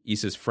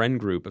Issa's friend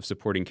group of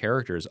supporting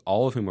characters,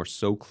 all of whom are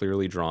so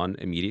clearly drawn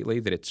immediately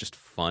that it's just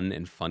fun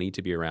and funny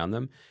to be around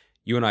them.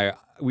 You and I,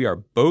 we are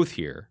both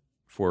here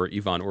for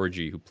Yvonne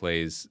Orji, who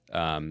plays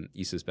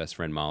Issa's best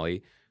friend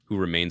Molly, who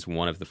remains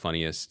one of the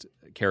funniest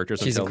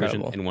characters on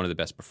television incredible. and one of the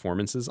best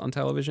performances on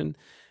television.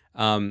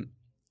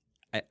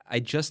 I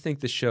just think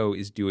the show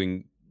is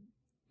doing.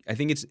 I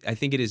think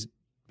it has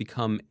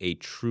become a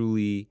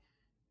truly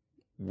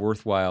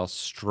worthwhile,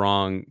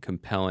 strong,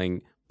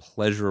 compelling,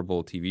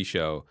 pleasurable TV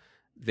show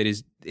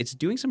it's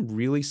doing some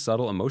really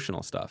subtle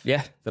emotional stuff.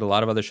 Yeah. That a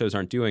lot of other shows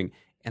aren't doing.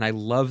 And I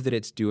love that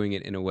it's doing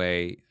it in a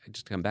way,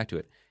 just to come back to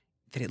it,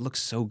 that it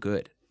looks so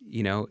good.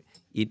 We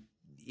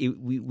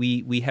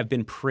have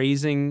been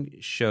praising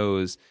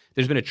shows.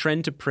 There's been a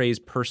trend to praise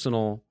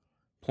personal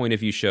point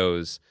of view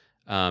shows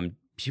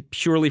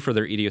purely for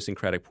their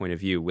idiosyncratic point of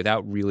view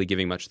without really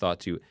giving much thought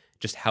to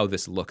just how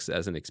this looks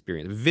as an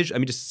experience.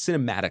 Just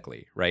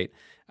cinematically, right?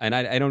 And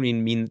I don't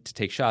even mean to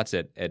take shots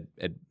at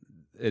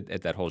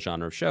that whole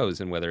genre of shows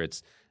and whether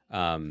it's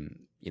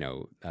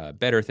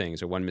Better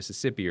Things or One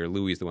Mississippi or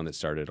Louie's the one that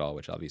started it all,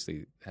 which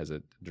obviously has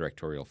a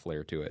directorial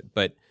flair to it.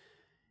 But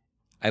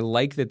I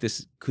like that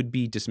this could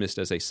be dismissed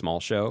as a small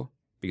show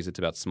because it's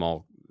about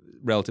small,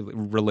 relatively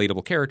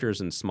relatable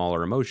characters and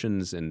smaller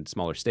emotions and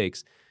smaller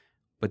stakes,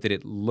 but that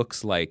it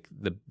looks like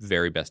the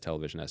very best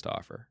television has to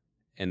offer,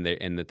 and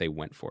that they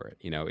went for it.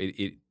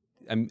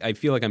 I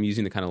feel like I'm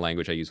using the kind of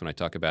language I use when I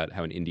talk about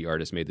how an indie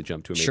artist made the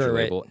jump to a major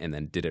label and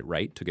then did it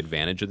right, took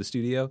advantage of the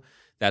studio.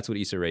 That's what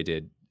Issa Rae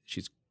did.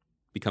 She's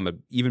become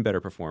an even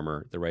better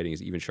performer. The writing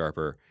is even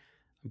sharper.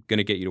 I'm going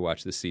to get you to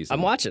watch this season.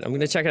 I'm watching. I'm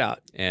going to check it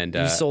out. And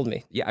you sold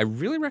me. Yeah, I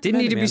really recommend it.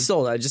 Didn't need to be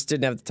sold. I just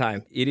didn't have the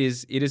time. It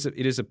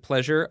is a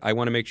pleasure. I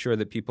want to make sure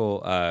that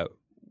people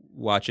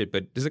watch it.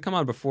 But does it come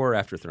on before or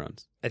after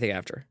Thrones? I think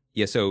after.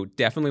 Yeah, so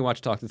definitely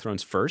watch Talk to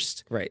Thrones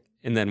first. Right.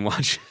 And then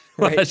watch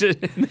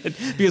it.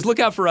 Because look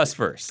out for us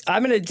first.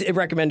 I'm going to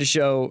recommend a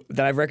show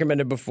that I've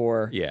recommended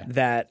before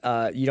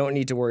that you don't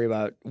need to worry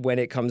about when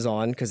it comes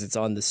on because it's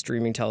on the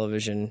streaming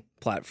television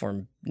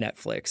platform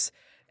Netflix.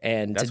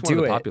 And that's to one do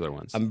of the it, popular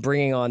ones. I'm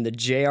bringing on the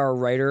J.R.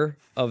 writer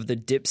of the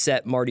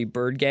Dipset Marty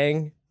Bird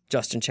gang,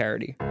 Justin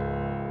Charity.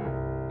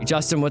 Hey,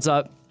 Justin, what's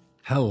up?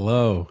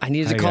 Hello. I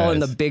needed to call in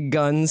the big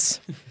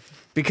guns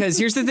because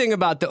here's the thing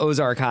about the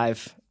Ozark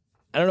Hive.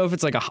 I don't know if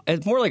it's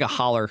more like a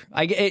holler.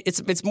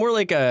 It's more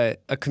like a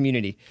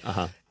community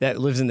that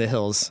lives in the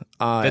hills.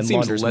 That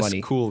seems less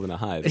money. Cool than a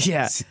hive.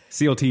 Yeah.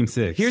 SEAL Team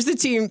 6. Here's the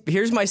team.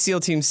 Here's my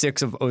SEAL Team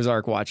 6 of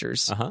Ozark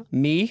watchers.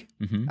 Me.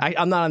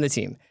 I'm not on the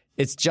team.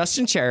 It's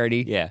Justin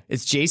Charity. Yeah.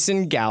 It's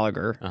Jason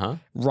Gallagher.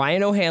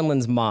 Ryan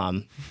O'Hanlon's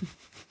mom.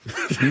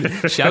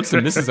 Shouts to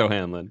Mrs.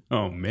 O'Hanlon.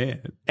 Oh,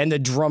 man. And the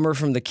drummer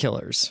from The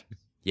Killers.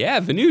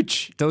 Yeah,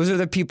 Vanucci. Those are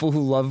the people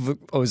who love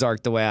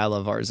Ozark the way I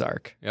love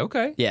Ozark.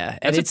 Okay. Yeah.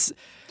 And it's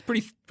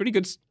pretty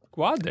good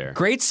squad there.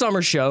 Great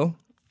summer show.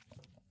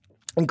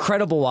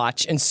 Incredible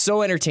watch and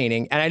so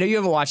entertaining. And I know you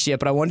haven't watched it yet,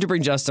 but I wanted to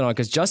bring Justin on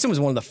because Justin was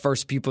one of the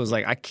first people who's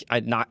like,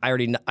 I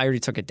already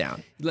took it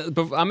down. But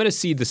I'm going to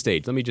cede the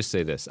stage. Let me just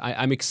say this.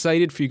 I'm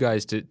excited for you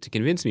guys to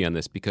convince me on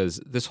this because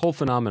this whole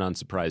phenomenon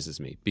surprises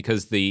me.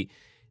 Because the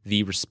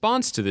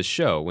response to this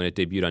show when it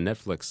debuted on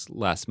Netflix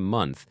last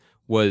month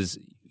was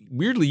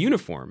weirdly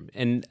uniform.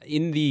 And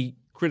in the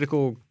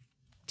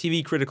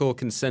TV critical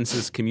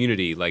consensus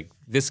community, like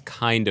this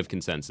kind of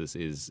consensus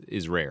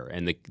is rare.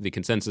 And the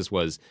consensus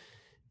was,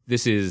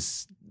 this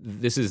is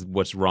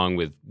what's wrong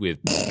with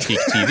peak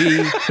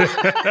TV.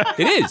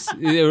 It is.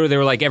 They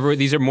were like,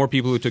 these are more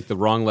people who took the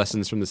wrong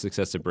lessons from the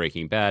success of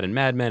Breaking Bad and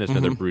Mad Men. It's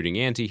another brooding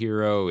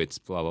anti-hero. It's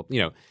blah,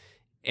 blah,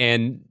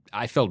 And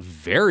I felt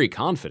very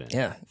confident.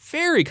 Yeah.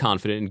 Very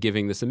confident in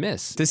giving this a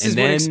miss. This is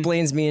what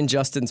explains me and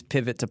Justin's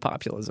pivot to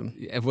populism.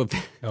 Well,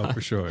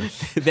 for sure.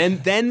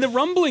 Then the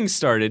rumblings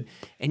started,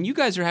 and you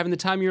guys are having the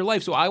time of your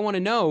life. So I want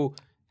to know,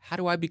 how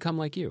do I become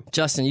like you?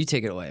 Justin, you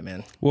take it away,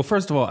 man. Well,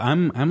 first of all,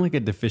 I'm like a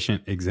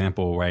deficient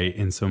example, right?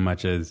 In so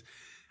much as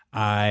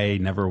I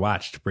never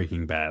watched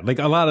Breaking Bad. Like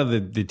a lot of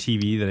the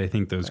TV that I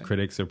think those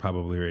critics are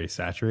probably very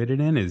saturated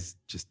in is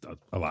just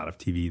a lot of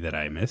TV that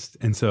I missed.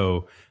 And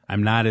so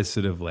I'm not as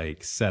sort of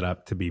like set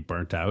up to be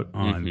burnt out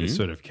on this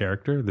sort of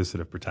character, this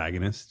sort of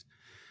protagonist.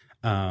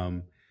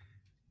 And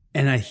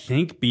I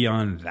think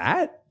beyond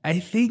that, I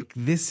think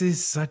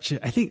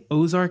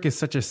Ozark is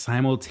such a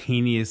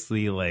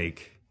simultaneously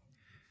like,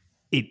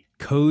 it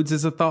codes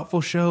as a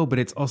thoughtful show, but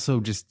it's also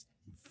just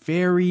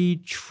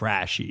very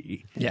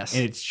trashy. Yes.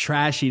 And its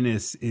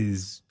trashiness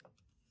is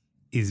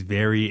is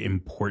very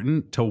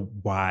important to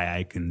why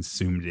I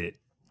consumed it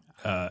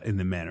in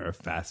the manner of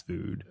fast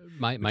food.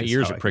 My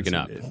ears are pricking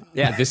up.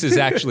 Yeah. This is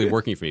actually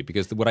working for me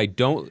because the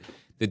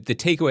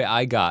takeaway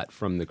I got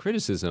from the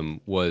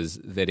criticism was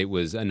that it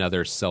was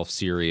another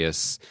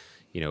self-serious,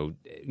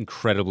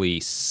 incredibly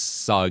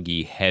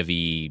soggy,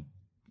 heavy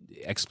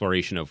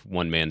exploration of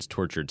one man's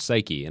tortured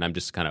psyche, and I'm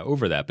just kind of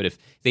over that. But if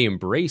they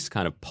embrace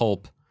kind of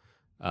pulp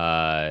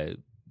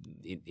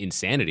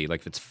insanity,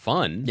 like if it's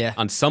fun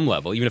on some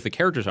level, even if the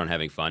characters aren't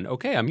having fun,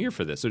 okay, I'm here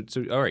for this.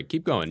 So all right,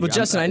 keep going. Well,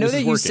 Justin, I know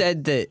that you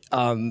said that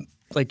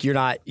like you're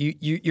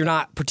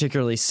not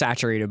particularly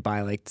saturated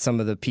by like some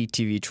of the peak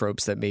TV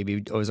tropes that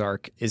maybe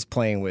Ozark is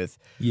playing with.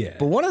 Yeah.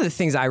 But one of the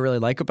things I really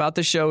like about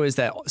the show is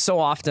that so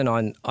often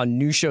on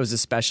new shows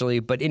especially,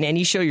 but in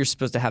any show you're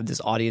supposed to have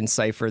this audience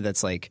cipher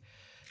that's like,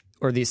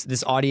 or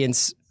this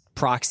audience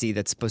proxy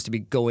that's supposed to be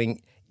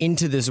going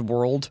into this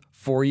world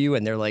for you,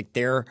 and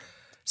they're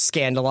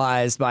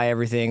scandalized by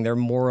everything. They're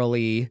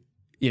morally,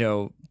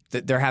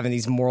 they're having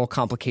these moral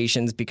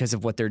complications because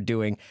of what they're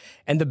doing.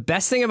 And the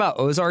best thing about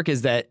Ozark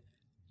is that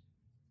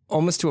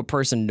almost to a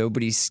person,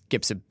 nobody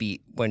skips a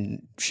beat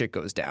when shit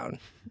goes down.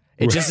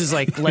 It just is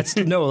like, let's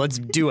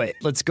do it.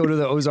 Let's go to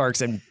the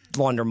Ozarks and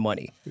launder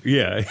money.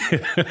 Yeah.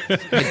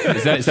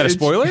 Is that a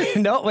spoiler?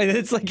 No,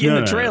 it's like in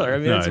the trailer. I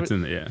mean, it's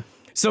in the, yeah.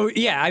 So,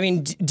 yeah, I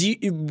mean,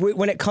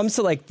 when it comes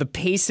to like the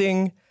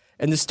pacing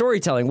and the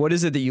storytelling, what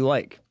is it that you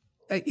like?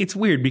 It's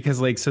weird because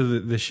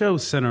the show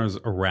centers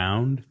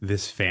around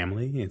this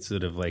family. It's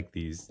sort of like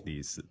these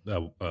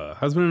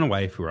husband and a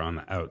wife who are on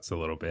the outs a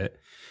little bit,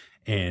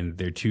 and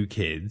their 2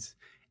 kids.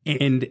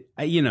 And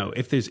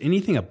if there's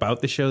anything about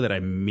the show that I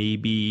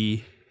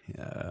maybe,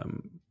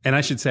 and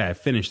I should say I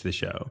finished the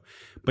show,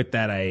 but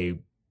that I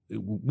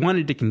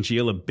wanted to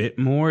congeal a bit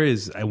more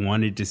is I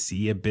wanted to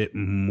see a bit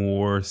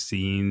more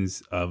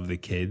scenes of the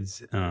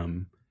kids.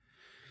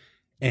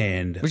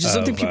 And which is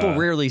something people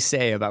rarely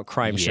say about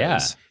crime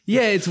shows.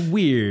 Yeah, it's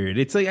weird.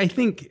 It's like I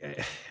think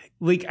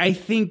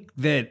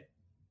that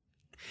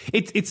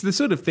it's the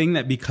sort of thing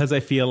that because I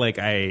feel like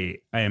I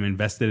am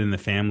invested in the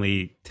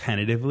family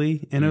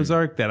tentatively in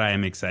Ozark, that I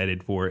am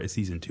excited for a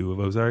season 2 of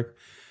Ozark.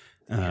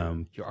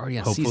 You're already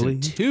on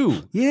hopefully. season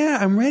 2. Yeah,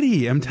 I'm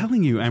ready. I'm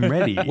telling you, I'm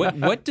ready.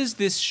 What does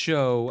this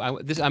show?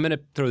 I'm going to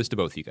throw this to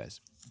both of you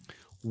guys.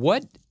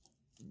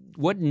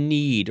 What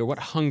need or what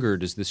hunger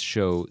does this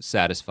show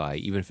satisfy,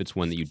 even if it's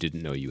one that you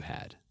didn't know you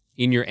had?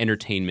 In your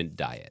entertainment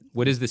diet,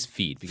 what does this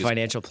feed? Because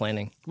financial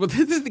planning. Well,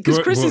 because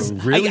Chris is.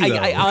 Really,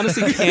 I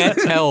honestly can't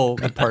tell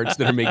the parts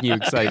that are making you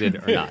excited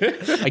or not.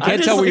 I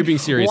can't tell what you're being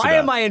serious why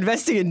about. Am I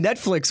investing in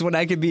Netflix when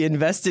I could be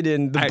invested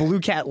in the Blue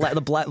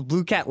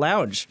Cat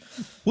Lounge?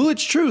 Well,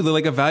 it's true.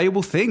 Like a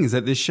valuable thing is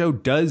that this show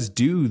does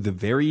do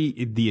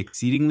the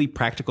exceedingly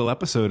practical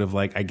episode of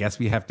like, I guess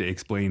we have to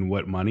explain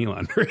what money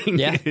laundering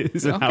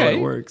is and how it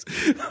works.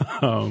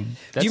 Do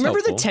you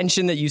remember the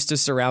tension that used to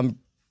surround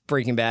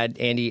Breaking Bad,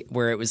 Andy,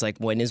 where it was like,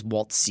 when is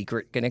Walt's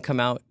secret going to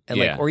come out?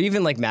 And or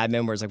even like Mad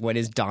Men, where it's like, when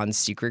is Don's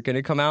secret going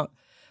to come out?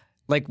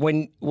 Like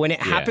when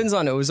it happens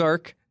on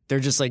Ozark, they're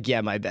just like, yeah,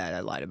 my bad,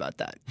 I lied about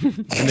that.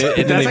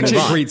 That's actually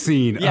a great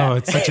scene. Yeah. Oh,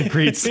 it's such a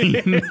great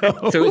scene.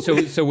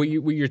 So what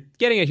you're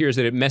getting at here is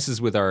that it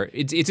messes with our.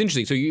 It's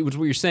interesting. So what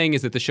you're saying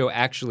is that the show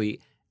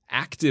actually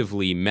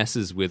actively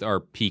messes with our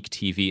peak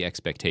TV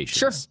expectations.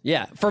 Sure.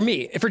 Yeah. For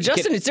me. For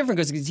Justin, it's different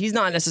because he's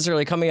not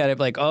necessarily coming at it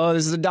like, oh,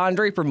 this is a Don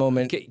Draper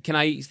moment. Can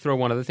I throw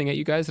one other thing at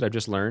you guys that I've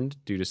just learned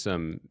due to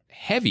some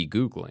heavy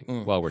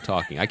Googling while we're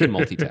talking? I can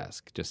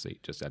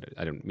multitask.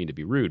 I don't mean to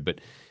be rude, but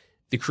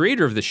the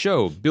creator of the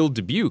show, Bill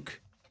Dubuque,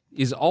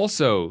 is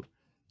also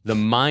the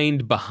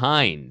mind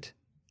behind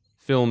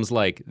films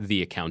like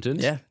The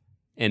Accountant.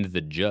 And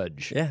The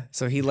Judge. Yeah,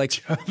 so he likes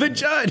The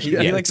Judge.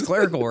 He likes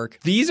clerical work.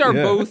 These are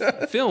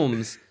both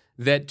films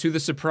that, to the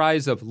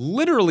surprise of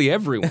literally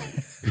everyone,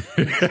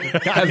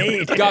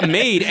 got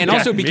made and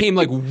also became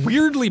like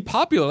weirdly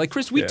popular. Like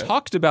Chris, we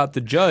talked about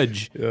The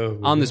Judge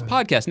on this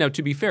podcast. Now,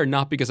 to be fair,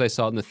 not because I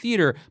saw it in the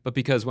theater, but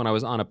because when I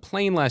was on a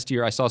plane last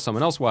year, I saw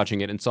someone else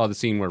watching it and saw the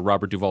scene where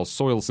Robert Duvall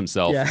soils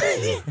himself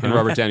in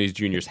Robert Downey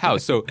Jr.'s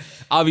house. So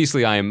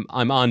obviously, I'm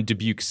on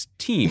Dubuque's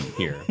team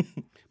here.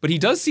 But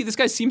this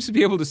guy seems to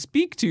be able to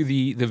speak to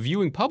the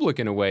viewing public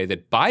in a way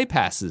that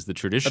bypasses the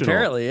traditional.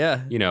 Apparently,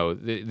 yeah.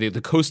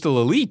 The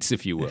coastal elites,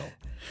 if you will.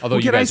 Although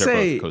you guys are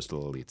both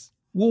coastal elites.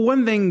 Well,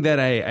 one thing that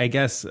I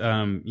guess,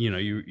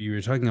 you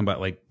were talking about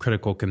like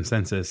critical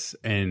consensus,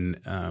 and,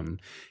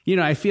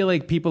 I feel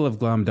like people have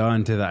glommed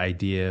on to the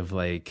idea of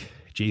like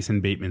Jason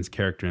Bateman's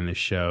character in the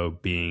show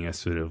being a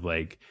sort of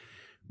like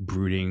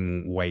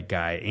brooding white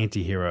guy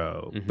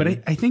anti-hero. But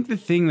I think the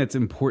thing that's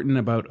important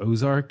about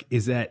Ozark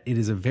is that it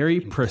is a very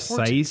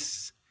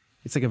precise,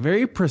 it's a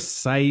very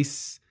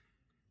precise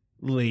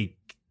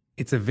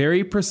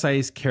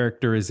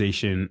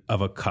characterization of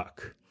a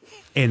cuck.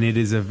 And it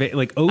is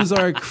like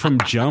Ozark from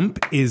Jump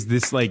is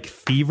this like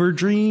fever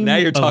dream. Now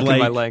you're talking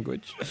my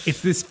language.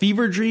 It's this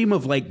fever dream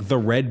of like the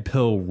red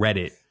pill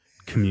Reddit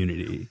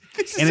community.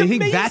 And I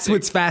think that's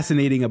what's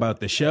fascinating about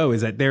the show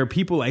is that there are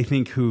people I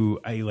think who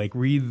I like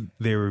read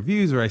their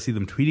reviews or I see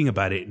them tweeting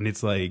about it and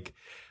it's like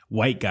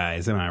white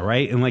guys, am I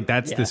right? And like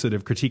that's the sort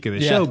of critique of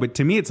the show. But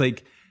to me it's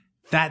like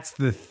that's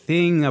the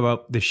thing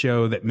about the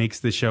show that makes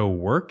the show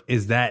work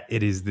is that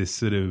it is this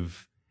sort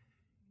of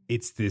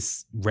it's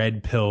this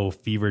red pill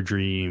fever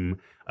dream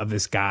of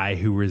this guy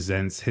who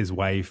resents his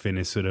wife and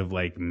is sort of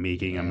like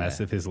making a mess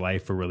of his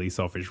life for really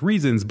selfish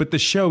reasons. But the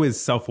show is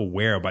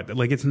self-aware about that.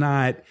 Like it's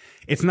not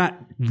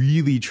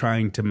really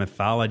trying to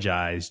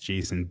mythologize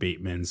Jason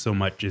Bateman so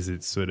much as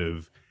it's sort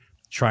of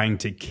trying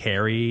to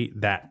carry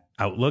that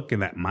outlook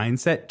and that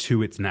mindset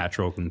to its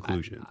natural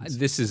conclusions.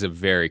 This is a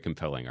very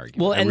compelling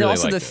argument. Well, and really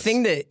also like the this.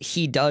 thing that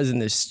he does in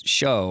this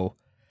show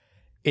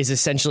is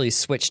essentially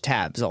switch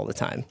tabs all the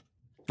time.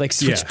 Like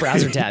switch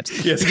browser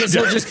tabs. Yes, because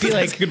he'll just be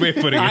like, that's a good way of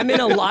putting it. I'm in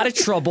a lot of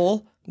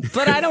trouble,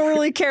 but I don't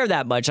really care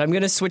that much. I'm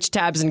going to switch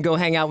tabs and go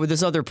hang out with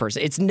this other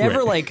person. It's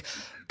never like,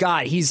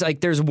 God, he's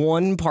like, there's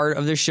one part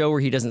of the show where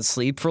he doesn't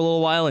sleep for a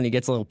little while and he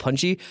gets a little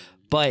punchy.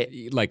 But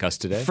like us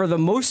today. For the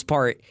most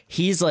part,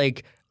 he's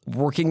like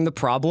working the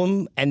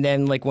problem. And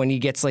then like when he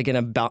gets like in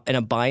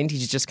a bind,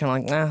 he's just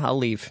kind of like, nah, I'll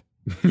leave.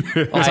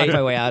 I'll talk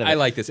my way out of it. I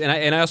like this.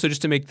 And I also,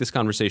 just to make this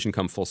conversation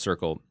come full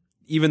circle,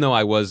 even though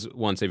I was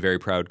once a very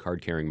proud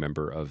card-carrying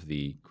member of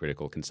the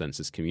critical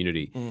consensus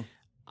community,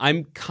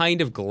 I'm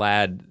kind of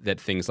glad that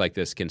things like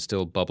this can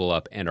still bubble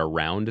up and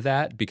around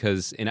that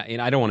because, and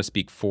I don't want to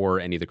speak for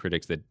any of the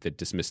critics that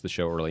dismissed the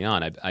show early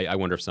on. I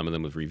wonder if some of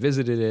them have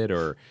revisited it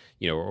or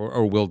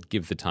will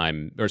give the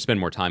time or spend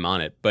more time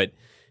on it. But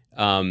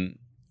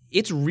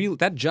it's real.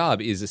 That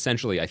job is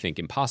essentially, I think,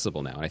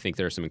 impossible now. And I think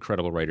there are some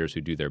incredible writers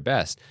who do their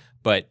best,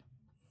 but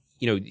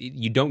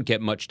you don't get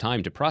much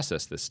time to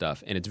process this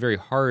stuff, and it's very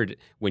hard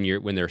when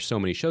there are so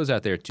many shows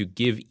out there to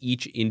give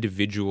each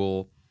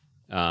individual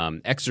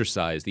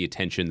exercise the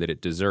attention that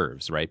it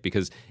deserves, right?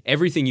 Because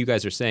everything you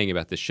guys are saying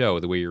about the show,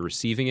 the way you're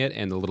receiving it,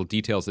 and the little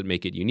details that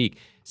make it unique,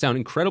 sound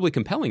incredibly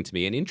compelling to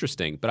me and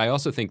interesting. But I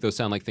also think those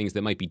sound like things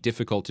that might be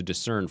difficult to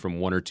discern from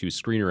one or two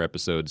screener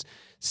episodes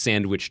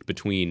sandwiched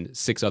between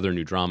 6 other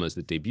new dramas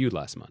that debuted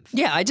last month.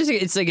 Yeah, I just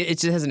think it's like it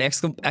just has an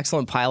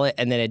excellent pilot,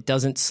 and then it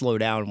doesn't slow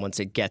down once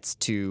it gets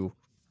to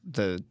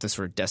the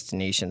sort of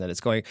destination that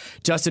it's going.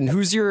 Justin,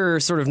 who's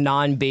your sort of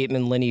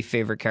non-Bateman Linney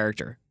favorite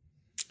character?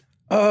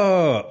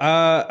 Dell.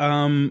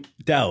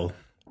 Dell?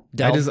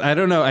 I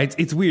don't know.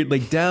 It's weird.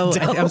 Like Dell.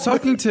 I was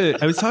talking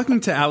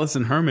to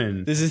Allison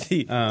Herman. This is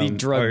the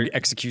drug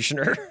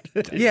executioner.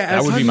 Yeah,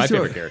 that would be my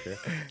favorite character.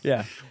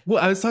 Yeah.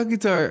 Well, I was talking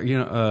to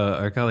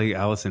our colleague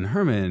Allison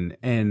Herman,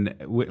 and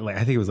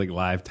I think it was like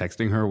live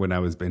texting her when I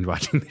was binge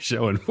watching the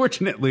show,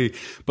 unfortunately.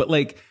 But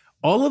like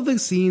all of the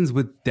scenes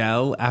with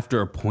Dell after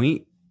a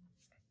point,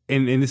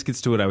 and this gets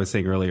to what I was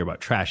saying earlier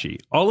about trashy.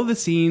 All of the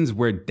scenes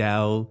where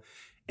Dell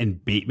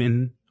and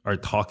Bateman are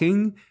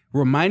talking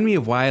remind me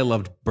of why I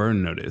loved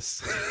Burn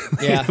Notice.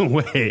 Yeah. In a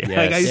way. Yes.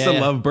 Like I used to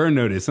love Burn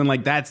Notice. And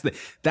like that's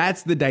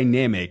the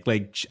dynamic.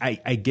 Like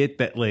I get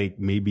that like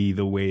maybe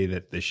the way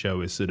that the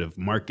show is sort of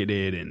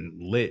marketed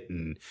and lit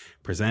and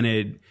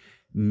presented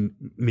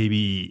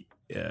maybe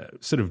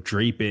sort of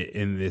drape it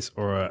in this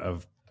aura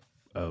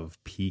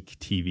of peak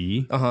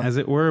TV, as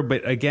it were.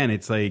 But again,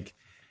 it's like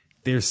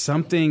there's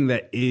something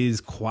that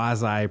is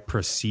quasi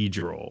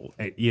procedural,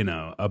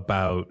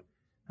 about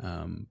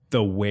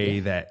the way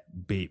that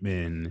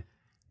Bateman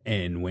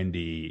and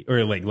Wendy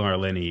or like Laura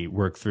Linney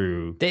work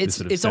through. It's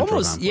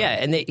almost conflict.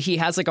 And he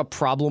has like a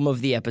problem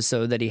of the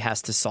episode that he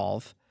has to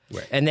solve,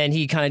 right. And then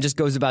he kind of just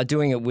goes about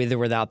doing it with or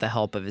without the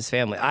help of his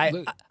family.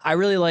 I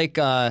really like.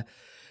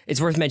 It's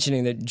worth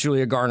mentioning that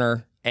Julia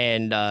Garner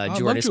and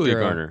Jordana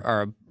Spiro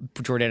are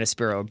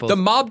both the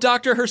mob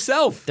doctor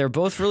herself. They're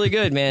both really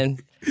good, man.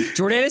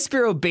 Jordana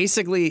Spiro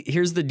basically,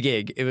 here's the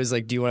gig. It was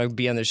like, do you want to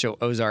be on the show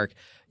Ozark?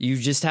 You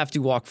just have to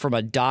walk from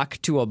a dock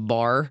to a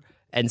bar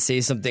and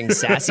say something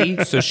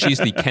sassy. So she's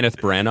the Kenneth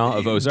Branagh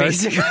of Ozark?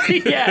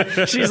 Basically,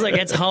 yeah. She's like,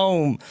 it's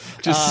home.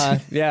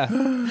 Yeah.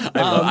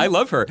 I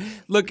love her.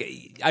 Look,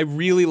 I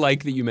really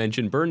like that you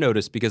mentioned Burn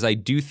Notice because I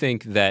do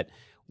think that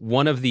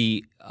one of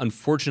the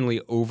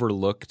unfortunately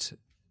overlooked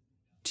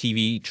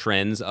TV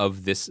trends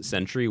of this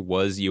century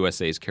was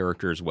USA's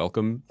Characters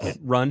Welcome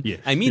run. Yeah.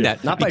 I mean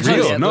that. Not by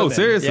choice. No,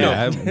 seriously.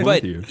 Yeah.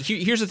 But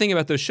here's the thing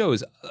about those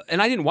shows,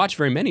 and I didn't watch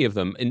very many of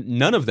them, and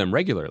none of them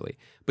regularly,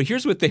 but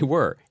here's what they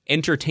were.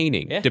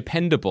 Entertaining,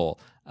 dependable,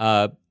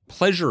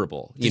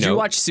 pleasurable. Did you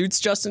watch Suits,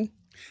 Justin?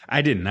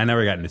 I didn't. I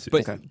never got into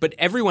Suits. But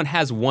everyone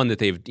has one that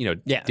they've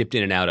dipped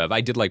in and out of. I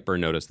did like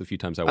Burn Notice the few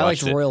times I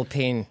watched it. I liked Royal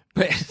Pain.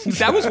 But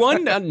that was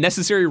one.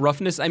 Necessary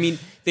Roughness. I mean,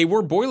 they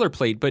were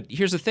boilerplate, but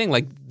here's the thing.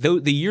 Like the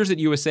years that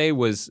USA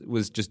was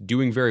just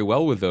doing very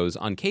well with those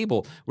on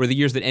cable were the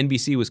years that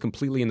NBC was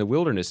completely in the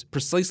wilderness,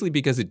 precisely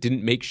because it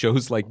didn't make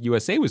shows like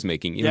USA was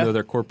making, even though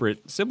they're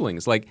corporate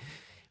siblings. Like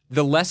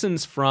the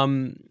lessons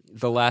from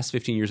the last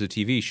 15 years of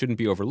TV shouldn't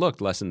be overlooked.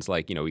 Lessons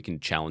like, we can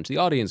challenge the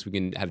audience, we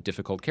can have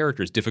difficult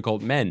characters,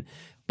 difficult men.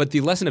 But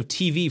the lesson of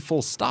TV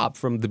full stop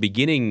from the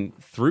beginning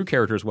through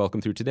Characters Welcome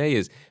through today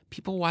is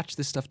people watch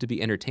this stuff to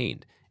be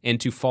entertained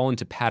and to fall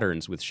into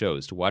patterns with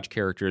shows, to watch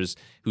characters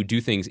who do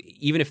things,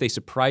 even if they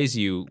surprise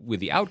you with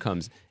the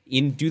outcomes,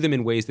 do them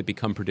in ways that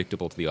become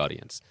predictable to the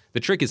audience. The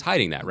trick is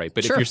hiding that, right?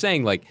 But if you're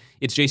saying like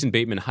it's Jason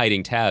Bateman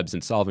hiding tabs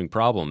and solving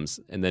problems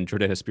and then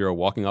Jordana Spiro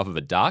walking off of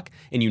a dock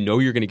and you know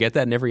you're going to get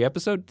that in every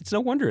episode, it's no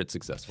wonder it's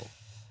successful.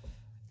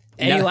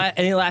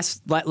 Any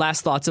last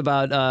thoughts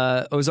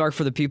about Ozark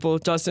for the people,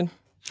 Justin?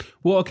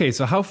 Well, okay,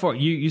 so how far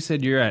you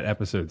said you're at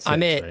episode 6,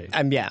 right?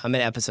 I'm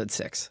at episode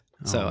 6.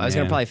 So I was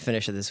going to probably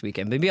finish it this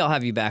weekend. Maybe I'll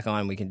have you back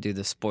on. We can do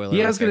the spoiler.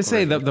 Yeah, I was going to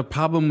say the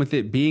problem with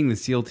it being the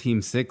SEAL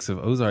Team 6 of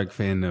Ozark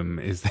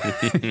fandom is that,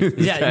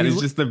 it's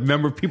just the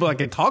number of people I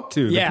can talk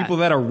to. The people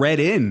that are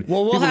read in.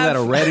 Well, people that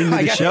are read into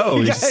the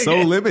show is so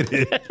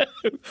limited.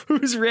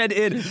 Who's read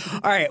in? All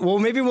right. Well,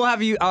 maybe we'll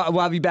have you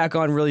back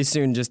on really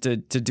soon just to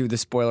do the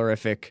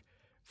spoilerific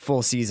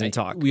full season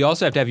talk. We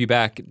also have to have you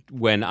back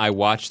when I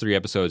watch 3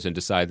 episodes and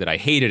decide that I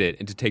hated it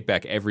and to take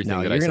back everything that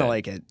I said. You're going to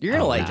like it. You're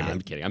going to like it.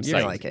 I'm kidding. I'm You're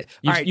psyched. going to like it.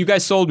 All right. You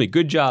guys sold me.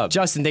 Good job.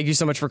 Justin, thank you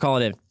so much for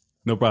calling in.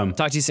 No problem.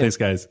 Talk to you soon. Thanks,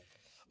 guys.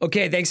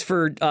 Okay, thanks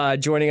for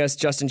joining us,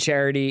 Justin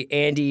Charity.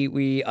 Andy,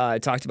 we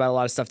talked about a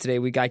lot of stuff today.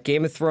 We got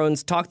Game of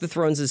Thrones. Talk the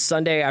Thrones is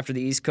Sunday after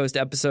the East Coast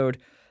episode,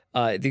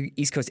 the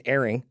East Coast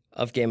airing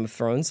of Game of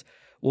Thrones.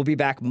 We'll be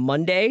back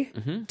Monday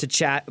to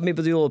chat. Maybe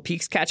we'll do a little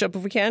Peaks catch up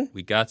if we can.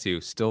 We got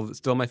to.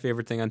 Still my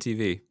favorite thing on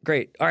TV.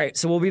 Great. All right.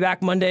 So we'll be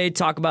back Monday,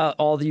 talk about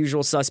all the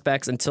usual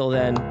suspects. Until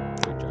then,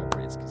 Great job,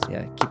 Braids.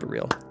 yeah, keep it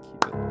real.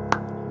 Keep it.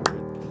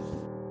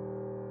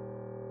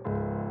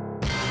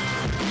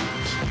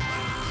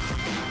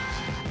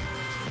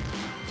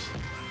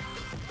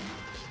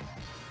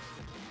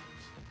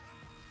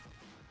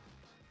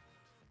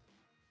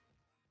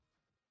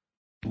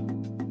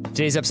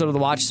 Today's episode of The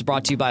Watch is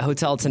brought to you by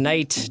Hotel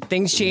Tonight.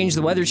 Things change,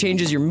 the weather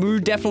changes, your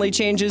mood definitely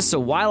changes, so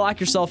why lock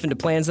yourself into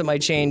plans that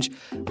might change?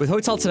 With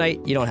Hotel Tonight,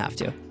 you don't have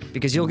to,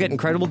 because you'll get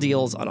incredible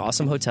deals on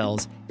awesome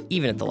hotels,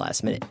 even at the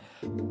last minute.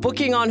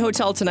 Booking on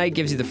Hotel Tonight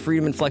gives you the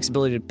freedom and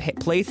flexibility to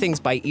play things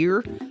by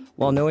ear,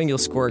 while knowing you'll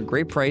score a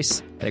great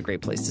price at a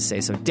great place to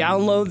stay. So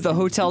download the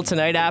Hotel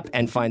Tonight app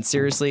and find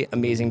seriously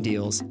amazing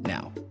deals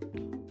now.